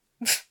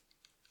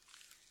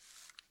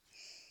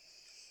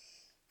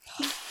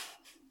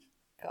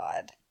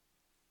 God.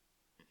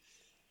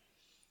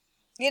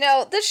 You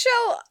know, this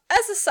show,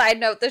 as a side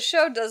note, this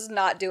show does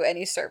not do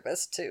any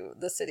service to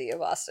the city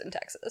of Austin,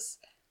 Texas.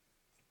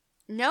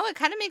 No, it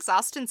kind of makes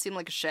Austin seem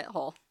like a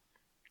shithole.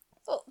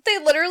 Well, they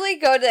literally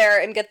go there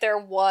and get their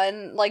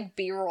one, like,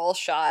 B-roll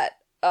shot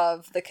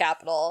of the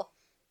Capitol,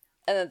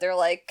 and then they're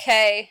like,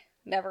 okay,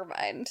 never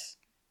mind.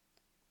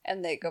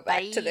 And they go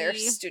back to their Bye.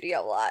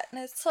 studio lot.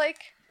 And it's like,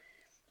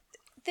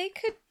 they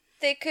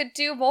could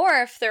do more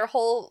if their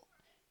whole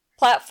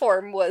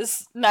platform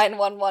was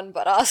 911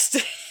 but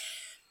Austin.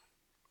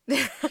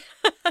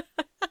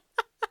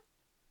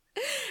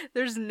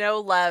 There's no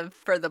love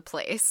for the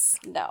place.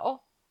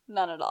 No,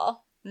 none at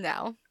all.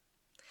 No.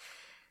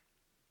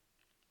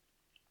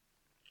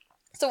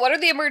 So what are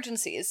the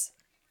emergencies?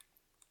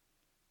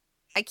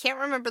 I can't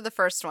remember the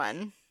first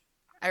one.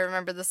 I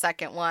remember the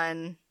second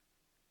one.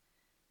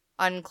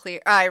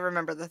 Unclear. I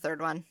remember the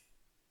third one.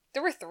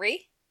 There were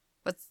 3?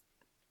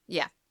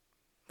 Yeah.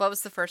 What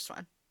was the first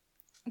one?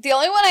 The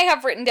only one I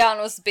have written down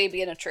was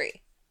Baby in a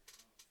Tree.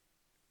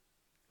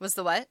 Was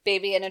the what?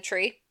 Baby in a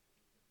Tree.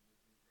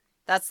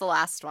 That's the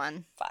last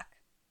one. Fuck.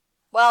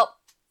 Well,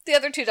 the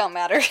other two don't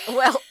matter.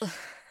 Well...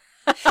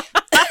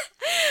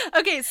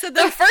 Okay, so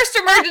The first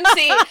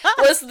emergency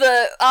was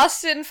the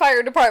Austin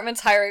Fire Department's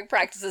hiring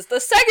practices.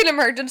 The second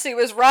emergency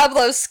was Rob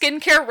Lowe's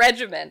skincare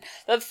regimen.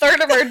 The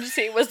third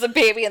emergency was the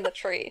baby in the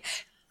tree.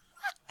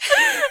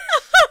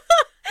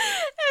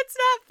 It's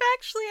not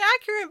factually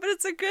accurate, but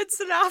it's a good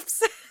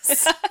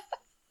synopsis. I'm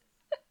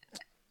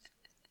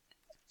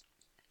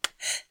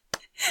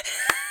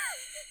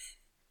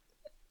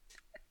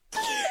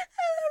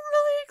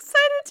really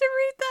excited to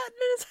read that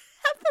in an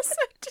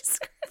episode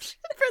description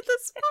for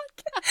this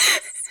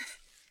podcast.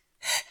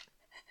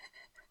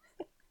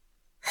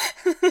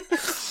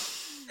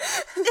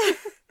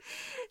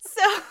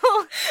 So,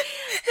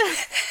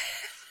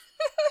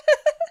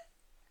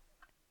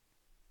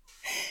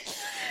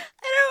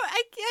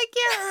 I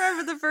can't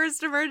remember the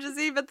first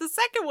emergency, but the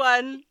second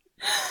one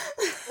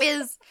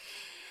is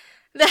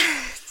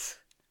that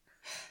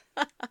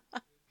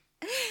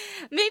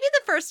maybe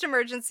the first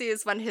emergency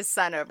is when his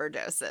son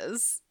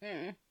overdoses.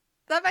 Mm.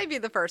 That might be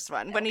the first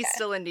one, when he's Okay.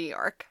 still in New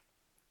York.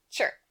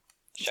 Sure.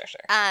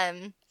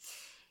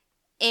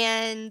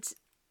 And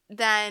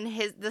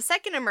then the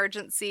second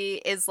emergency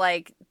is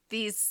like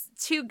these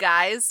two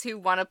guys who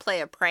want to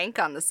play a prank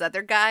on this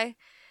other guy.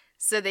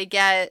 So they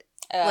get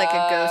like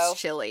a ghost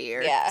chili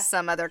or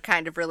some other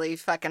kind of really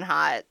fucking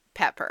hot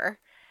pepper.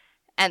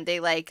 And they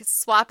like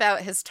swap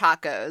out his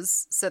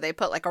tacos. So they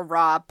put like a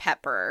raw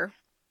pepper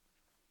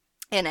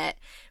in it.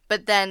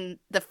 But then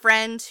the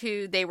friend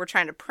who they were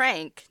trying to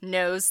prank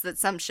knows that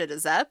some shit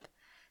is up.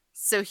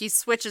 So he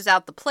switches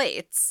out the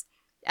plates.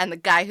 And the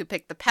guy who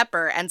picked the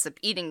pepper ends up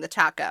eating the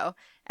taco.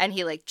 And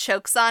he, like,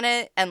 chokes on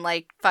it and,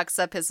 like, fucks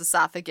up his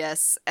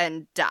esophagus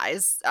and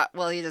dies.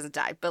 Well, he doesn't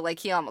die, but, like,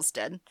 he almost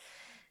did.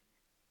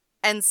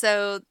 And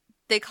so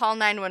they call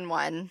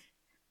 911.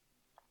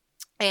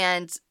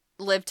 And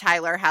Liv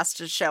Tyler has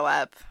to show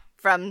up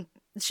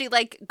she,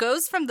 like,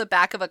 goes from the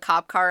back of a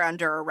cop car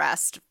under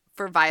arrest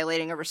for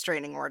violating a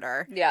restraining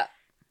order. Yeah.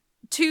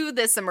 To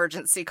this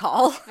emergency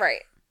call.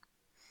 Right.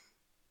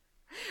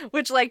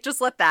 Which, like,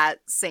 just let that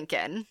sink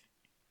in.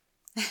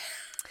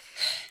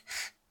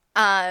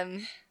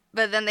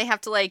 But then they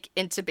have to, like,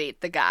 intubate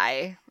the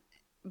guy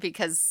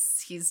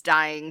because he's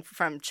dying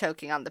from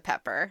choking on the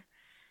pepper.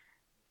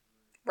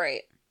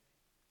 Right.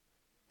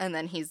 And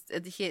then I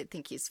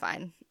think he's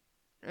fine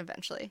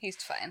eventually. He's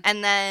fine.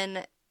 And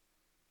then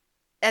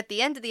at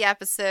the end of the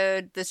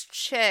episode, this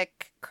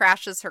chick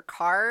crashes her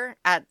car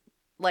at,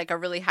 like, a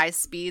really high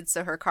speed,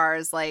 so her car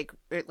is, like,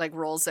 it, like,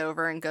 rolls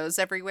over and goes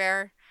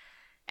everywhere.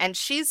 And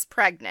she's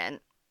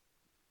pregnant.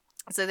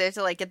 So they have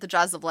to, like, get the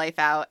jaws of life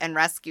out and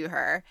rescue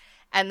her.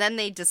 And then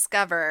they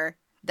discover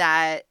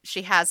that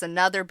she has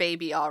another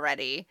baby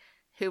already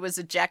who was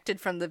ejected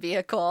from the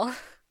vehicle.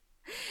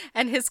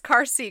 And his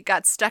car seat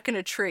got stuck in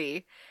a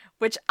tree,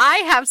 which I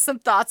have some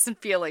thoughts and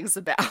feelings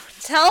about.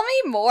 Tell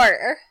me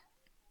more.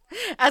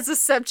 As a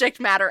subject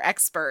matter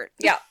expert.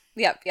 Yep.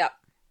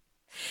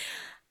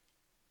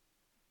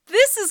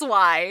 This is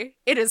why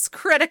it is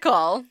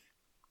critical,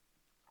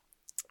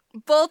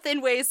 both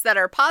in ways that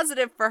are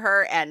positive for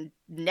her and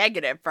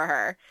negative for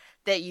her,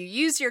 that you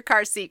use your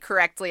car seat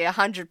correctly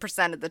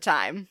 100% of the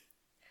time.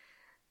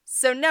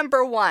 So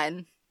number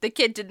one, the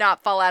kid did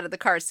not fall out of the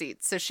car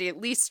seat, so she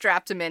at least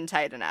strapped him in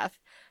tight enough.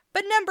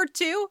 But number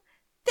two,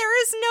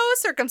 there is no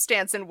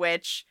circumstance in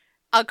which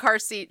a car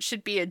seat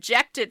should be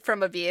ejected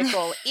from a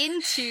vehicle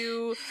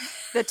into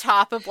the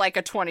top of, like,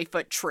 a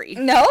 20-foot tree.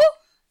 No?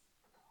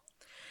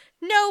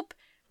 Nope.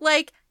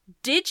 Like,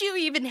 did you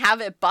even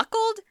have it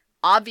buckled?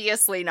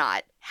 Obviously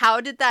not.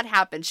 How did that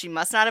happen? She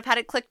must not have had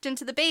it clicked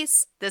into the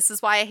base. This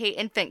is why I hate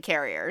infant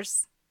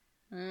carriers.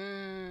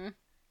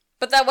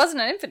 But that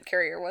wasn't an infant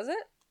carrier, was it?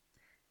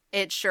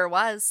 It sure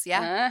was,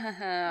 yeah.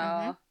 Oh.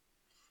 Mm-hmm.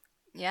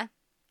 Yeah.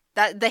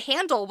 The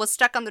handle was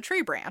stuck on the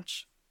tree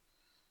branch.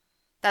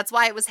 That's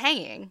why it was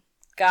hanging.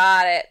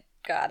 Got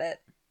it.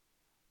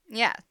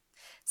 Yeah.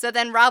 So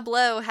then Rob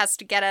Lowe has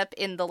to get up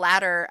in the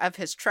ladder of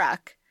his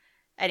truck,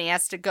 and he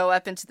has to go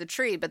up into the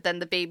tree, but then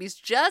the baby's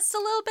just a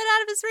little bit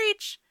out of his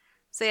reach.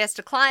 So he has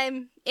to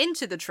climb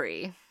into the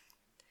tree.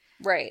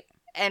 Right.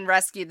 And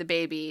rescue the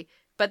baby.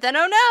 But then,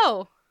 oh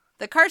no!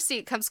 The car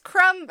seat comes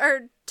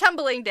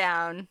tumbling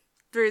down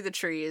through the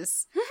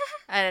trees.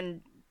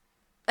 and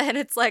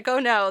it's like, oh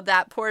no,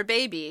 that poor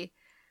baby.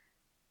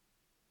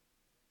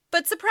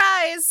 But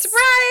surprise!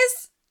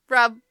 Surprise!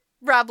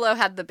 Rob Lowe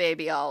had the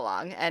baby all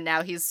along, and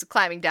now he's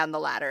climbing down the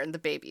ladder, and the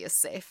baby is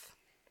safe.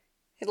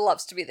 He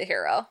loves to be the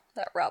hero,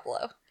 that Rob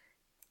Lowe.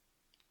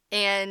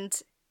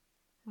 And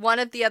one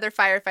of the other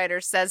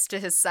firefighters says to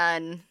his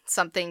son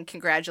something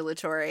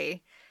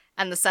congratulatory,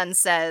 and the son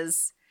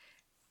says,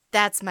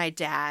 "That's my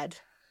dad."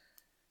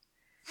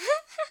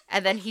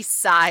 And then he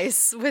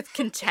sighs with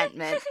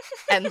contentment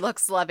and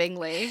looks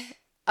lovingly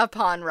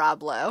upon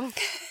Rob Lowe.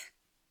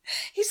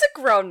 He's a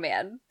grown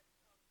man.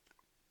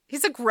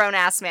 He's a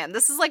grown-ass man.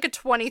 This is like a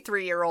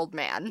 23-year-old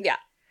man. Yeah.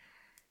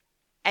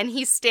 And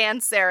he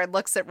stands there and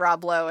looks at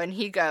Rob Lowe and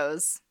he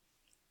goes,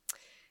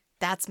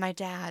 "That's my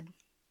dad."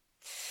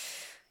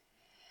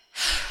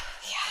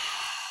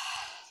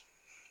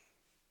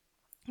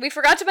 We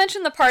forgot to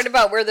mention the part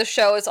about where the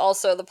show is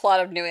also the plot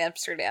of New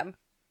Amsterdam.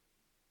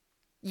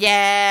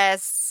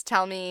 Yes,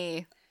 tell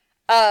me.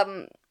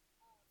 I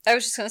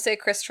was just gonna say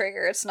Chris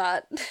Traeger, it's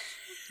not.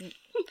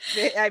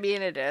 I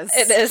mean, it is.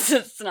 It is,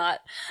 it's not.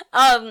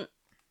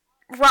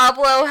 Rob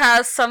Lowe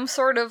has some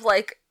sort of,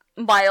 like,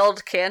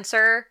 mild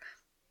cancer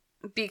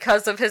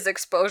because of his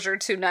exposure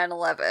to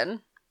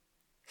 9/11.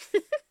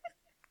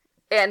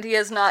 And he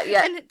has not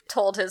yet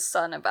told his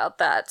son about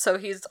that, so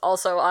he's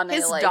also on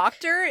his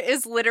doctor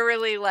is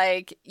literally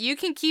like, you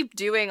can keep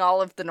doing all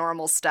of the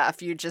normal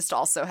stuff, you just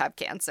also have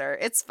cancer.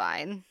 It's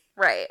fine.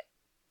 Right.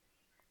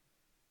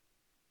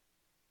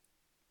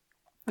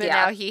 But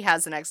now he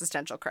has an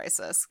existential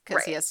crisis,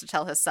 because he Right. has to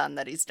tell his son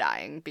that he's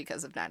dying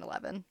because of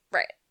 9/11.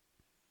 Right.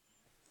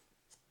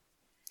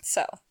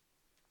 So,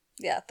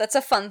 yeah, that's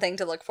a fun thing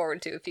to look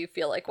forward to if you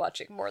feel like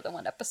watching more than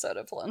one episode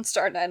of Lone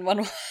Star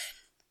 911.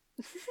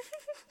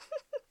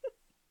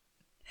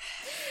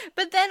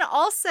 But then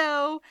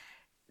also,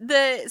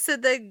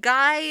 the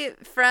guy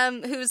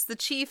who's the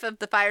chief of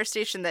the fire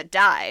station that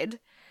died,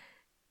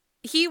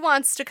 he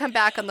wants to come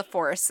back on the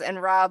force,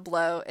 and Rob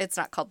Lowe, it's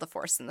not called the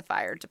force in the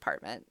fire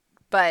department,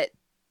 but,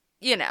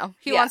 you know,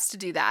 he wants to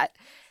do that.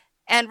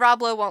 And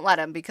Rob Lowe won't let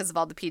him because of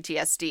all the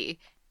PTSD.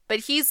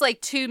 But he's,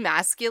 like, too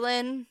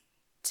masculine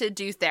to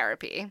do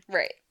therapy.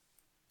 Right.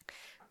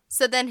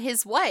 So then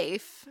his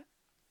wife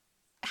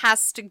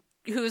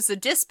who's a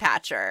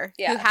dispatcher,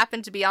 who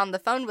happened to be on the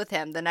phone with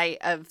him the night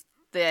of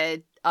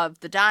the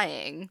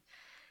dying,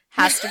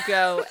 has to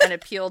go and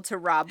appeal to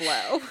Rob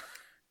Lowe.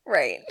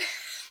 Right.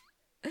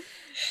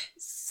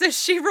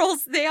 So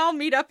they all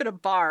meet up at a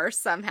bar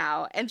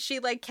somehow, and she,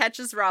 like,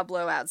 catches Rob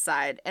Lowe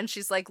outside, and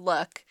she's like,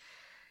 "Look,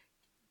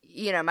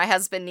 you know, my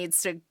husband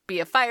needs to be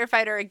a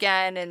firefighter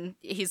again, and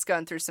he's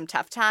going through some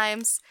tough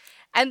times."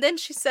 And then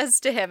she says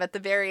to him at the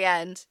very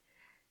end,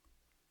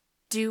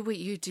 "Do what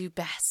you do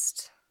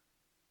best.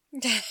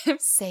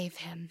 Save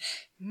him.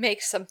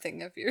 Make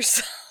something of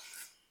yourself."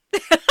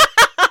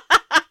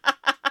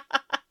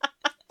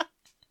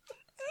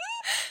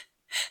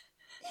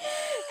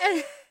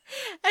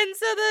 and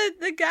so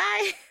the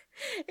guy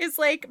is,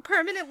 like,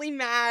 permanently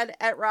mad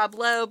at Rob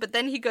Lowe, but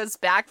then he goes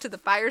back to the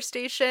fire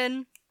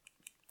station,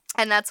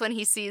 and that's when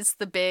he sees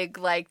the big,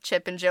 like,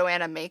 Chip and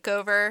Joanna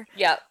makeover.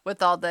 Yep.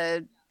 With all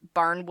the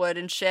barnwood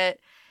and shit.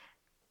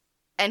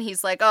 And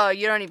he's like, "Oh,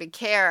 you don't even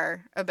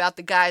care about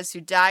the guys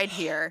who died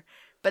here."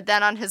 But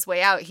then on his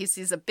way out, he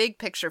sees a big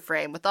picture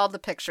frame with all the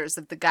pictures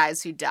of the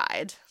guys who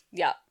died.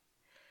 Yeah.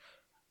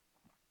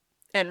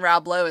 And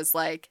Rob Lowe is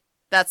like,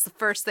 "That's the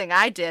first thing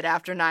I did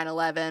after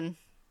 9/11.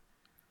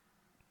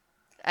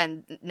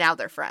 And now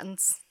they're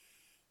friends.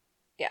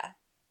 Yeah.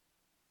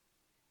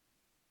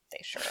 They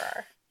sure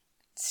are.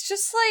 It's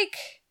just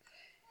like,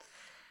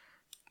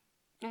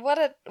 what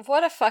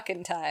a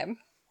fucking time.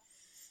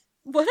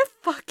 What a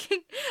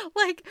fucking,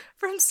 like,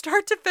 from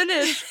start to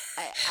finish,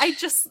 I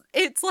just,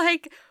 it's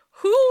like,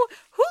 who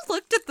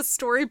looked at the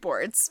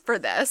storyboards for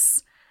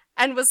this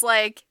and was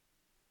like,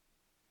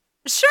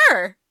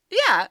 "Sure,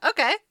 yeah,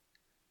 okay,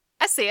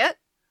 I see it."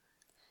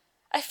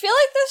 I feel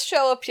like this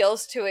show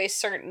appeals to a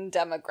certain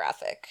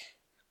demographic.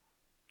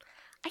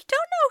 I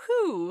don't know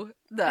who,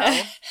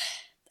 though.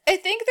 I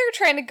think they're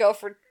trying to go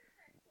for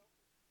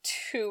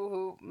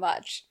too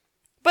much.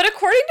 But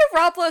according to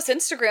Rob Lowe's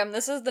Instagram,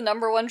 this is the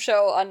 #1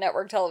 show on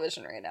network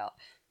television right now.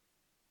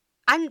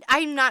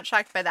 I'm not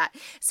shocked by that.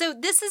 So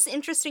this is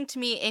interesting to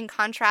me in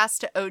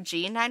contrast to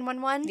OG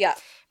 911. Yeah.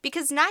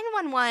 Because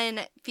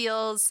 911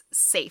 feels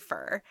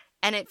safer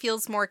and it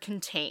feels more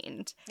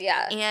contained.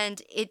 Yeah.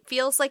 And it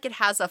feels like it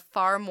has a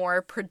far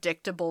more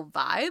predictable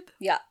vibe.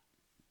 Yeah.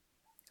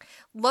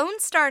 Lone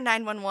Star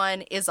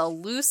 911 is a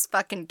loose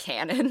fucking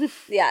cannon.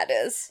 Yeah, it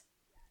is.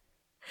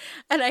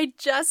 And I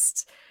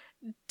just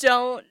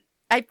don't...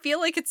 I feel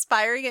like it's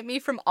firing at me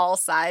from all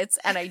sides,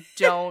 and I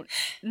don't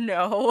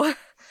know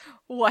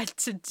what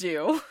to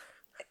do.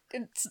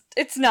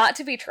 It's not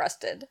to be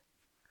trusted.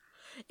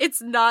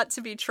 It's not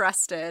to be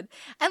trusted.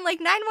 And,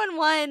 like,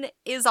 911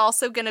 is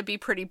also going to be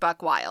pretty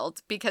buck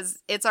wild,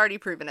 because it's already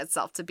proven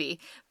itself to be.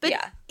 But,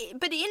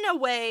 but in a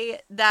way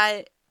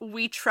that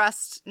we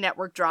trust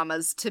network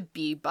dramas to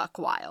be buck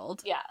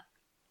wild. Yeah.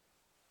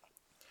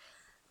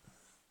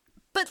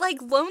 But,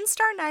 like, Lone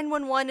Star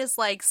 911 is,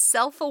 like,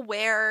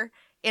 self-aware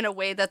in a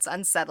way that's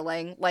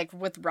unsettling, like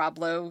with Rob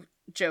Lowe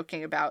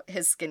joking about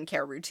his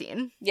skincare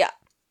routine. Yeah.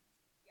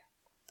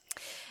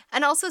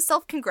 And also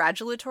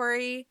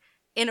self-congratulatory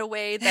in a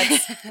way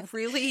that's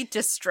really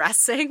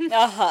distressing.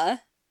 Uh-huh.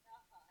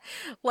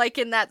 Like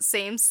in that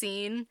same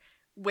scene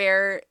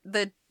where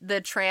the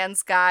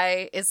trans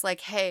guy is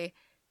like, "Hey,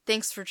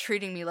 thanks for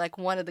treating me like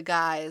one of the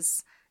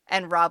guys."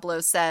 And Rob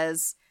Lowe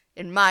says,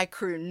 "In my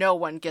crew, no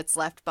one gets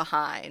left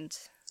behind."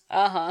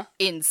 Uh-huh.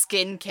 In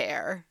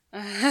skincare.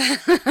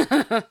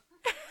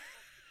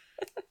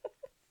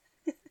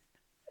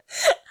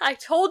 I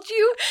told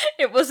you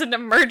it was an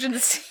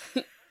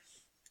emergency.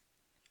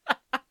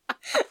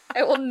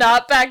 I will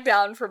not back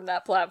down from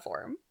that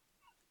platform.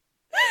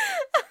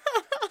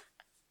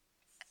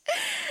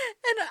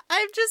 And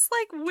I'm just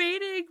like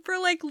waiting for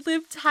like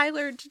Liv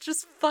Tyler to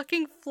just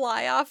fucking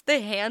fly off the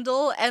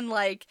handle and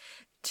like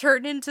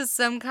turn into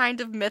some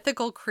kind of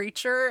mythical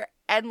creature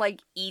and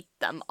like eat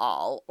them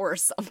all or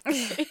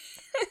something.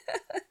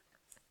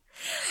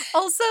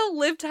 Also,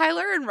 Liv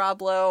Tyler and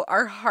Rob Lowe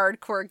are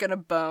hardcore gonna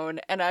bone,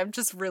 and I'm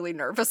just really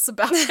nervous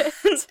about it.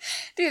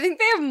 Do you think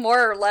they have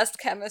more or less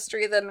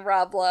chemistry than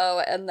Rob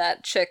Lowe and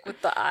that chick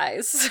with the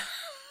eyes?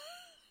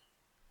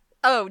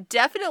 Oh,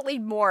 definitely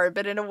more,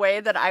 but in a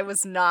way that I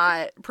was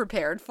not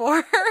prepared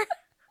for.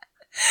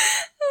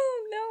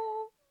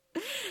 Oh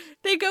no.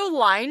 They go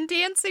line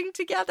dancing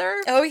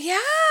together. Oh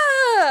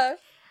yeah.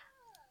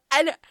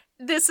 And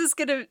this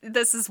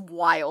is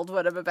wild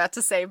what I'm about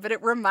to say, but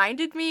it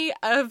reminded me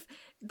of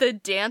the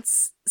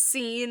dance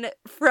scene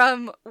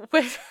from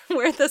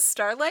where the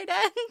Starlight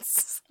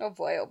ends. Oh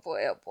boy, oh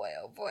boy, oh boy,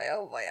 oh boy,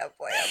 oh boy, oh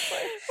boy, oh boy.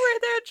 Where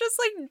they're just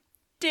like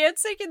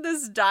dancing in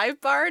this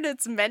dive bar and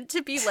it's meant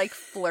to be like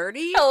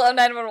flirty. Hello,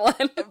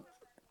 911.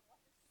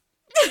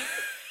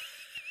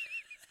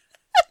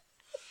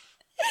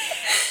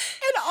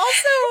 And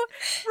also,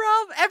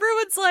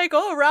 everyone's like,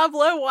 oh, Rob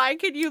Lowe, why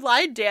can you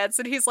line dance?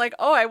 And he's like,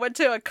 oh, I went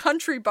to a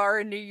country bar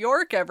in New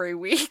York every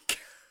week.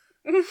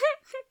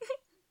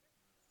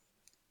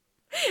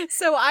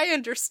 So I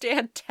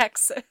understand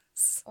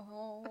Texas.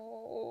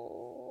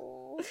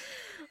 Oh.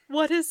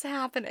 What is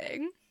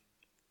happening?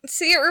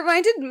 See, it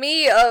reminded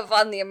me of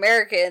On the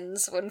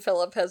Americans when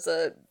Philip has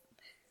a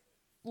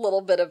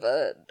little bit of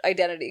a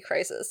identity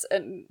crisis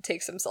and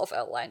takes himself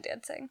out line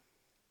dancing.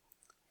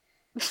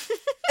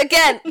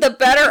 Again, the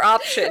better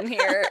option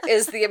here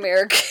is the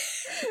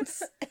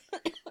Americans.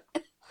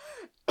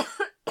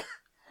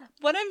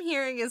 What I'm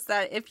hearing is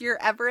that if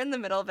you're ever in the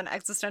middle of an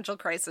existential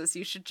crisis,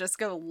 you should just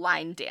go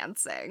line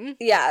dancing.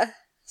 Yeah.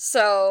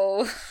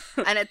 So...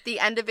 And at the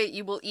end of it,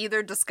 you will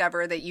either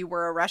discover that you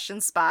were a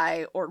Russian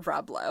spy or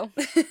Rob Lowe.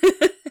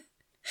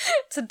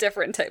 It's a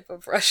different type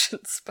of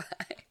Russian spy.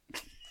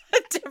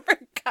 A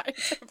different kind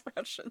of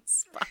Russian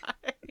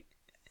spy.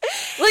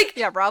 Like,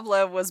 yeah, Rob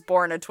Lowe was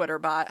born a Twitter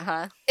bot,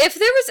 huh? if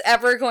there was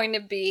ever going to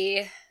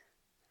be,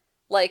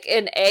 like,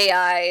 an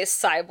AI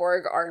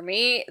cyborg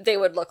army, they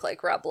would look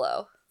like Rob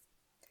Lowe.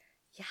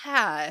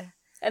 Yeah.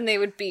 And they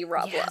would be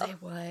Rob Yeah, Lowe. they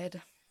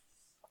would.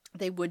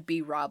 They would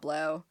be Rob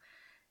Lowe.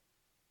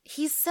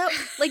 He's so...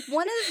 Like,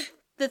 one of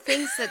the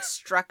things that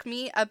struck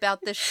me about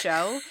this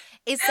show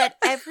is that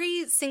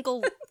every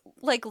single,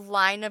 like,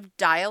 line of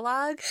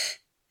dialogue,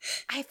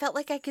 I felt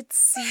like I could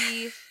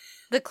see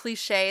the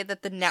cliche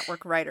that the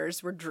network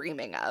writers were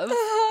dreaming of.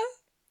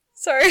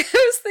 Sorry, I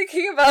was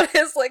thinking about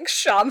his, like,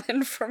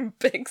 shaman from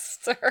Big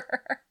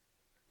Sur.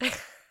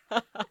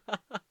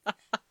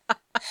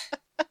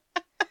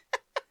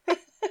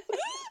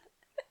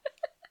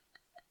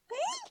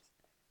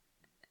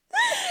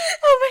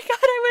 Oh my god,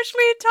 I wish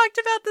we had talked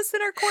about this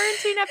in our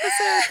quarantine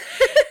episode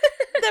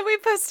that we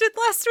posted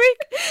last week.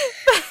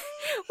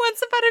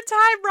 Once upon a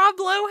time, Rob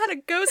Lowe had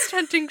a ghost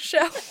hunting show.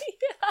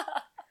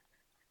 Yeah.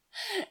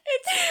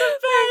 It's the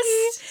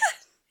best.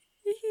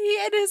 He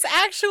and his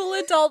actual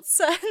adult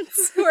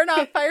sons, who are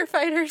not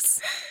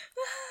firefighters,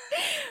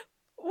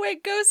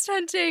 went ghost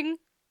hunting.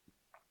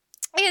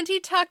 And he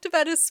talked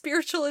about his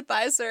spiritual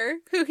advisor,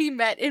 who he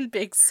met in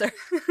Big Sur.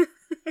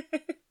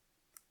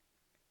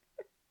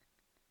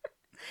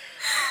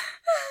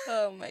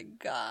 Oh my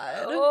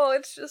god. Oh,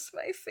 it's just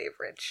my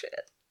favorite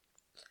shit.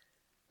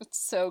 It's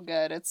so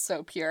good. It's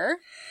so pure.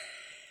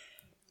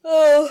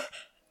 Oh,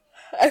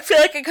 I feel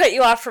like I cut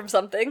you off from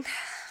something.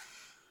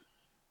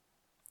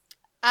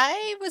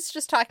 I was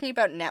just talking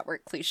about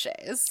network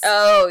cliches.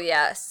 Oh,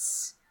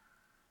 yes.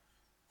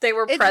 They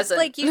were present.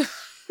 Like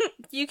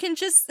you can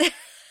just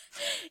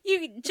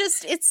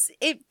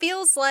it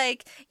feels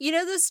like, you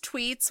know those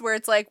tweets where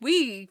it's like,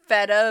 we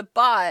fed a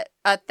bot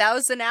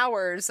 1,000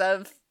 hours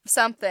of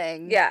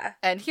something. Yeah.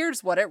 And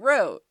here's what it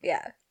wrote.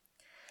 Yeah.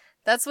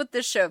 That's what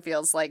this show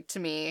feels like to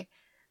me.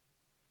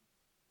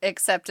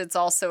 Except it's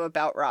also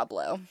about Rob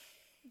Lowe.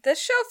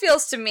 This show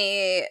feels to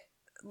me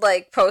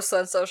like posts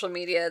on social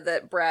media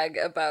that brag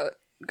about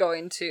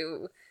going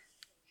to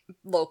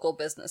local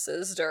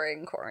businesses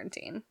during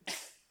quarantine.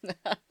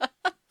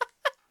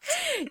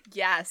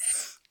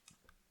 Yes.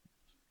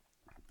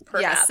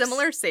 Perhaps. Yeah,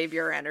 similar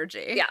savior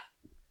energy. Yeah.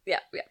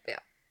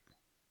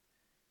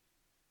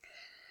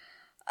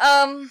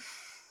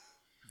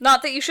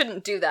 Not that you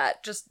shouldn't do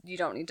that, just you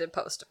don't need to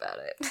post about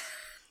it.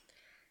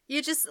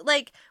 You just,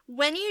 like,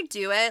 when you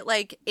do it,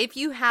 like, if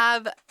you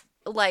have,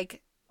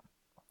 like,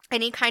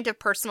 any kind of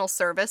personal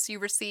service you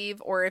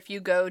receive, or if you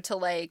go to,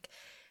 like,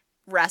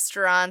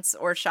 restaurants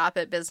or shop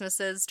at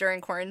businesses during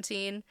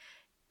quarantine,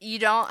 you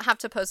don't have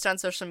to post on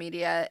social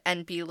media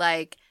and be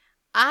like,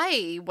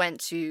 I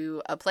went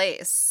to a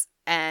place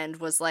and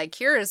was like,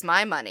 here is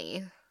my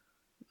money.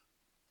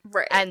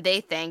 Right. And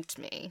they thanked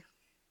me.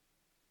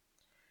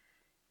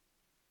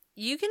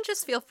 You can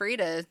just feel free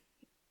to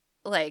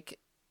like,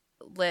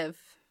 live.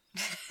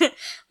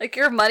 Like,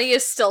 your money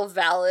is still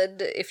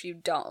valid if you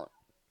don't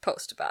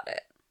post about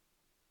it.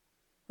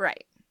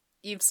 Right.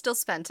 You've still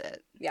spent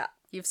it. Yeah.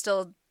 You've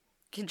still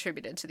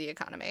contributed to the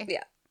economy.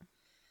 Yeah.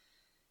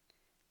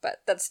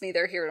 But that's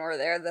neither here nor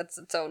there. That's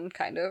its own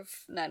kind of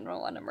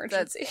 911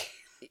 emergency.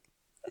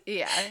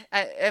 Yeah.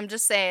 I'm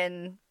just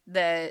saying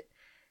that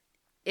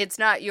it's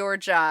not your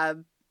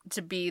job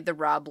to be the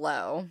Rob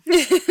Lowe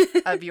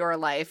of your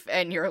life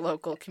and your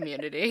local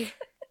community.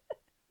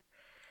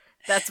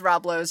 That's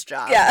Rob Lowe's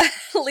job. Yeah,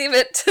 leave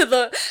it to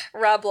the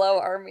Rob Lowe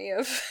army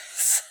of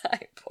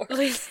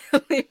cyborgs.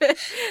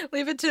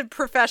 Leave it to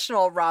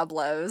professional Rob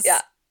Lowe's.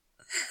 Yeah.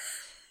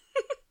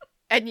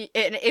 And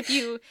if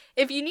you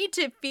need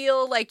to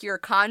feel like you're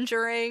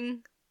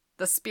conjuring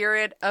the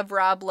spirit of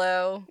Rob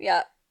Lowe,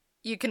 Yeah.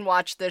 you can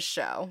watch this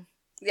show.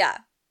 Yeah.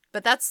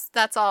 But that's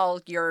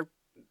all you're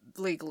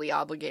legally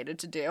obligated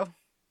to do.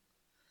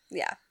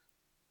 Yeah.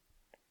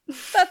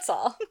 That's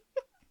all.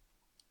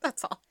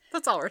 That's all.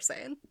 That's all we're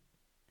saying.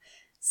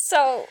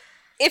 So,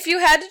 if you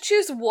had to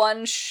choose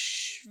one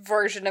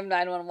version of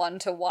 911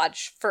 to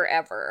watch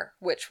forever,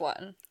 which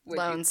one would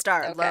Lone you...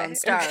 Star, Okay. Lone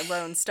Star,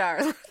 Lone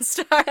Star, Lone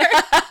Star.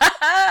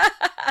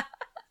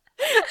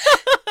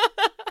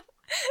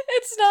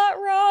 It's not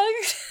wrong.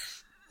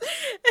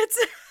 It's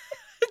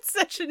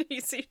such an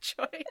easy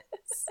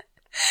choice.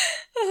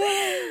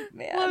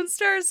 Man, Lone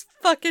Star's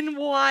fucking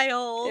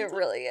wild. it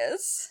really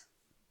is.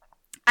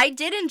 I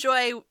did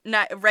enjoy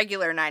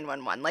regular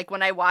 911. Like,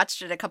 when I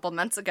watched it a couple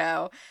months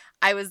ago,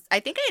 I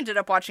think I ended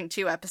up watching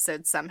 2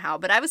 episodes somehow,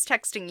 but I was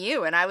texting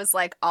you and I was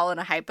like all in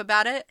a hype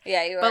about it.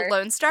 Yeah, you But are.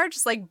 Lone Star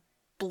just like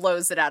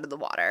blows it out of the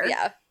water.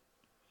 Yeah.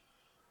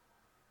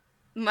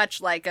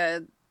 Much like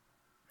a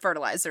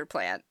fertilizer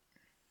plant.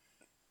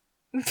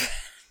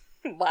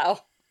 Wow.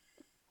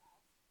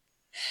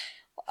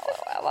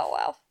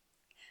 Wow.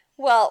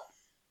 Well,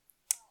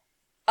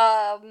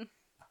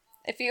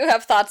 if you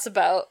have thoughts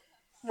about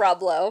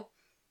Rob Lowe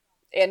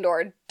and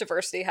or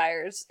diversity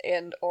hires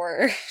and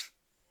or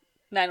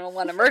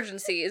 911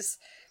 emergencies,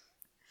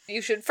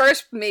 you should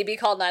first maybe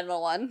call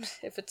 911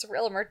 if it's a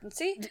real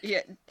emergency.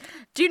 Yeah.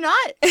 Do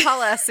not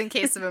call us in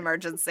case of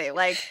emergency.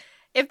 Like,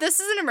 if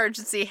this is an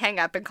emergency, hang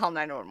up and call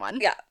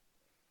 911. Yeah.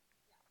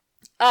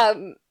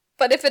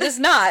 But if it is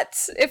not,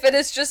 if it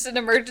is just an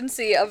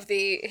emergency of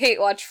the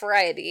Hate Watch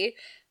variety,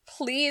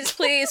 please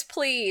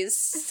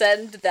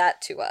send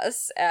that to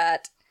us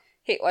at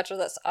Hate Watch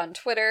With Us on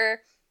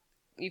Twitter.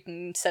 You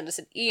can send us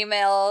an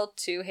email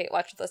to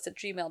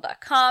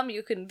hatewatchwithus@gmail.com.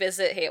 You can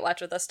visit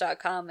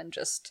hatewatchwithus.com and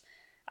just,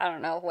 I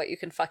don't know what you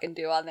can fucking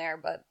do on there,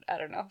 but I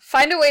don't know.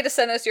 Find a way to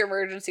send us your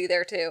emergency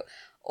there too.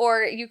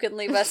 Or you can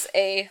leave us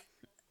a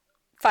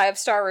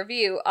 5-star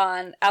review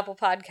on Apple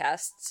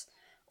Podcasts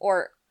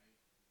or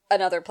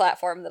another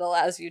platform that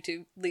allows you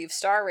to leave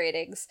star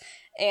ratings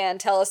and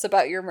tell us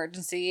about your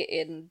emergency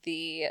in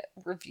the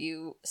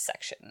review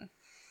section.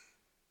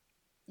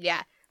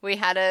 Yeah. We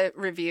had a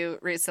review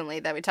recently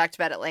that we talked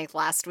about at length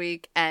last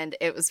week, and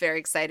it was very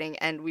exciting,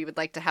 and we would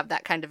like to have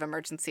that kind of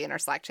emergency in our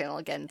Slack channel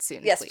again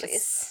soon, Yes,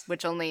 please.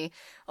 Which only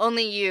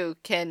you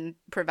can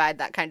provide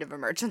that kind of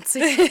emergency.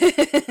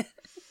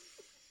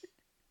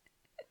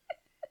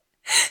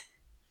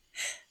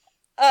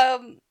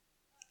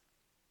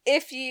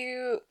 If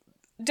you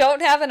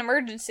don't have an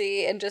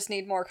emergency and just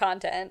need more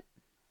content,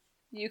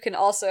 you can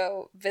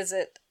also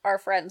visit our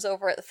friends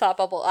over at the Thought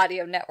Bubble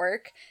Audio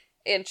Network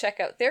and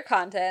check out their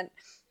content.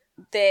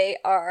 They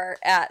are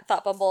at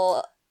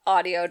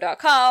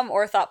thoughtbubbleaudio.com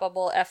or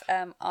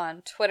thoughtbubblefm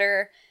on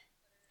Twitter.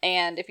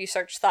 And if you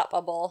search Thought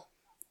Bubble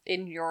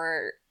in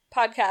your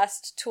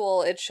podcast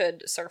tool, it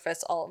should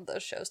surface all of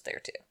those shows there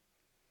too.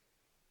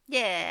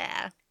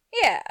 Yeah.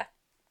 Yeah.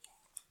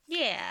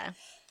 Yeah.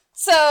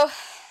 So,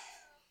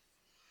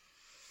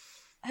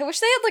 I wish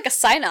they had like a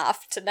sign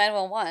off to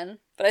 911,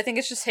 but I think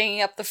it's just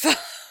hanging up the phone.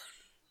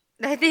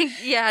 I think,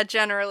 yeah,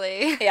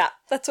 generally. Yeah,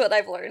 that's what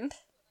I've learned.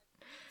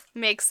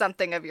 Make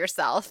something of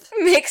yourself.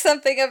 Make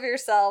something of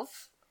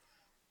yourself.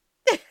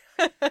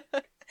 Bye.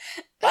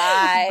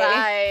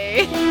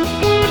 Bye.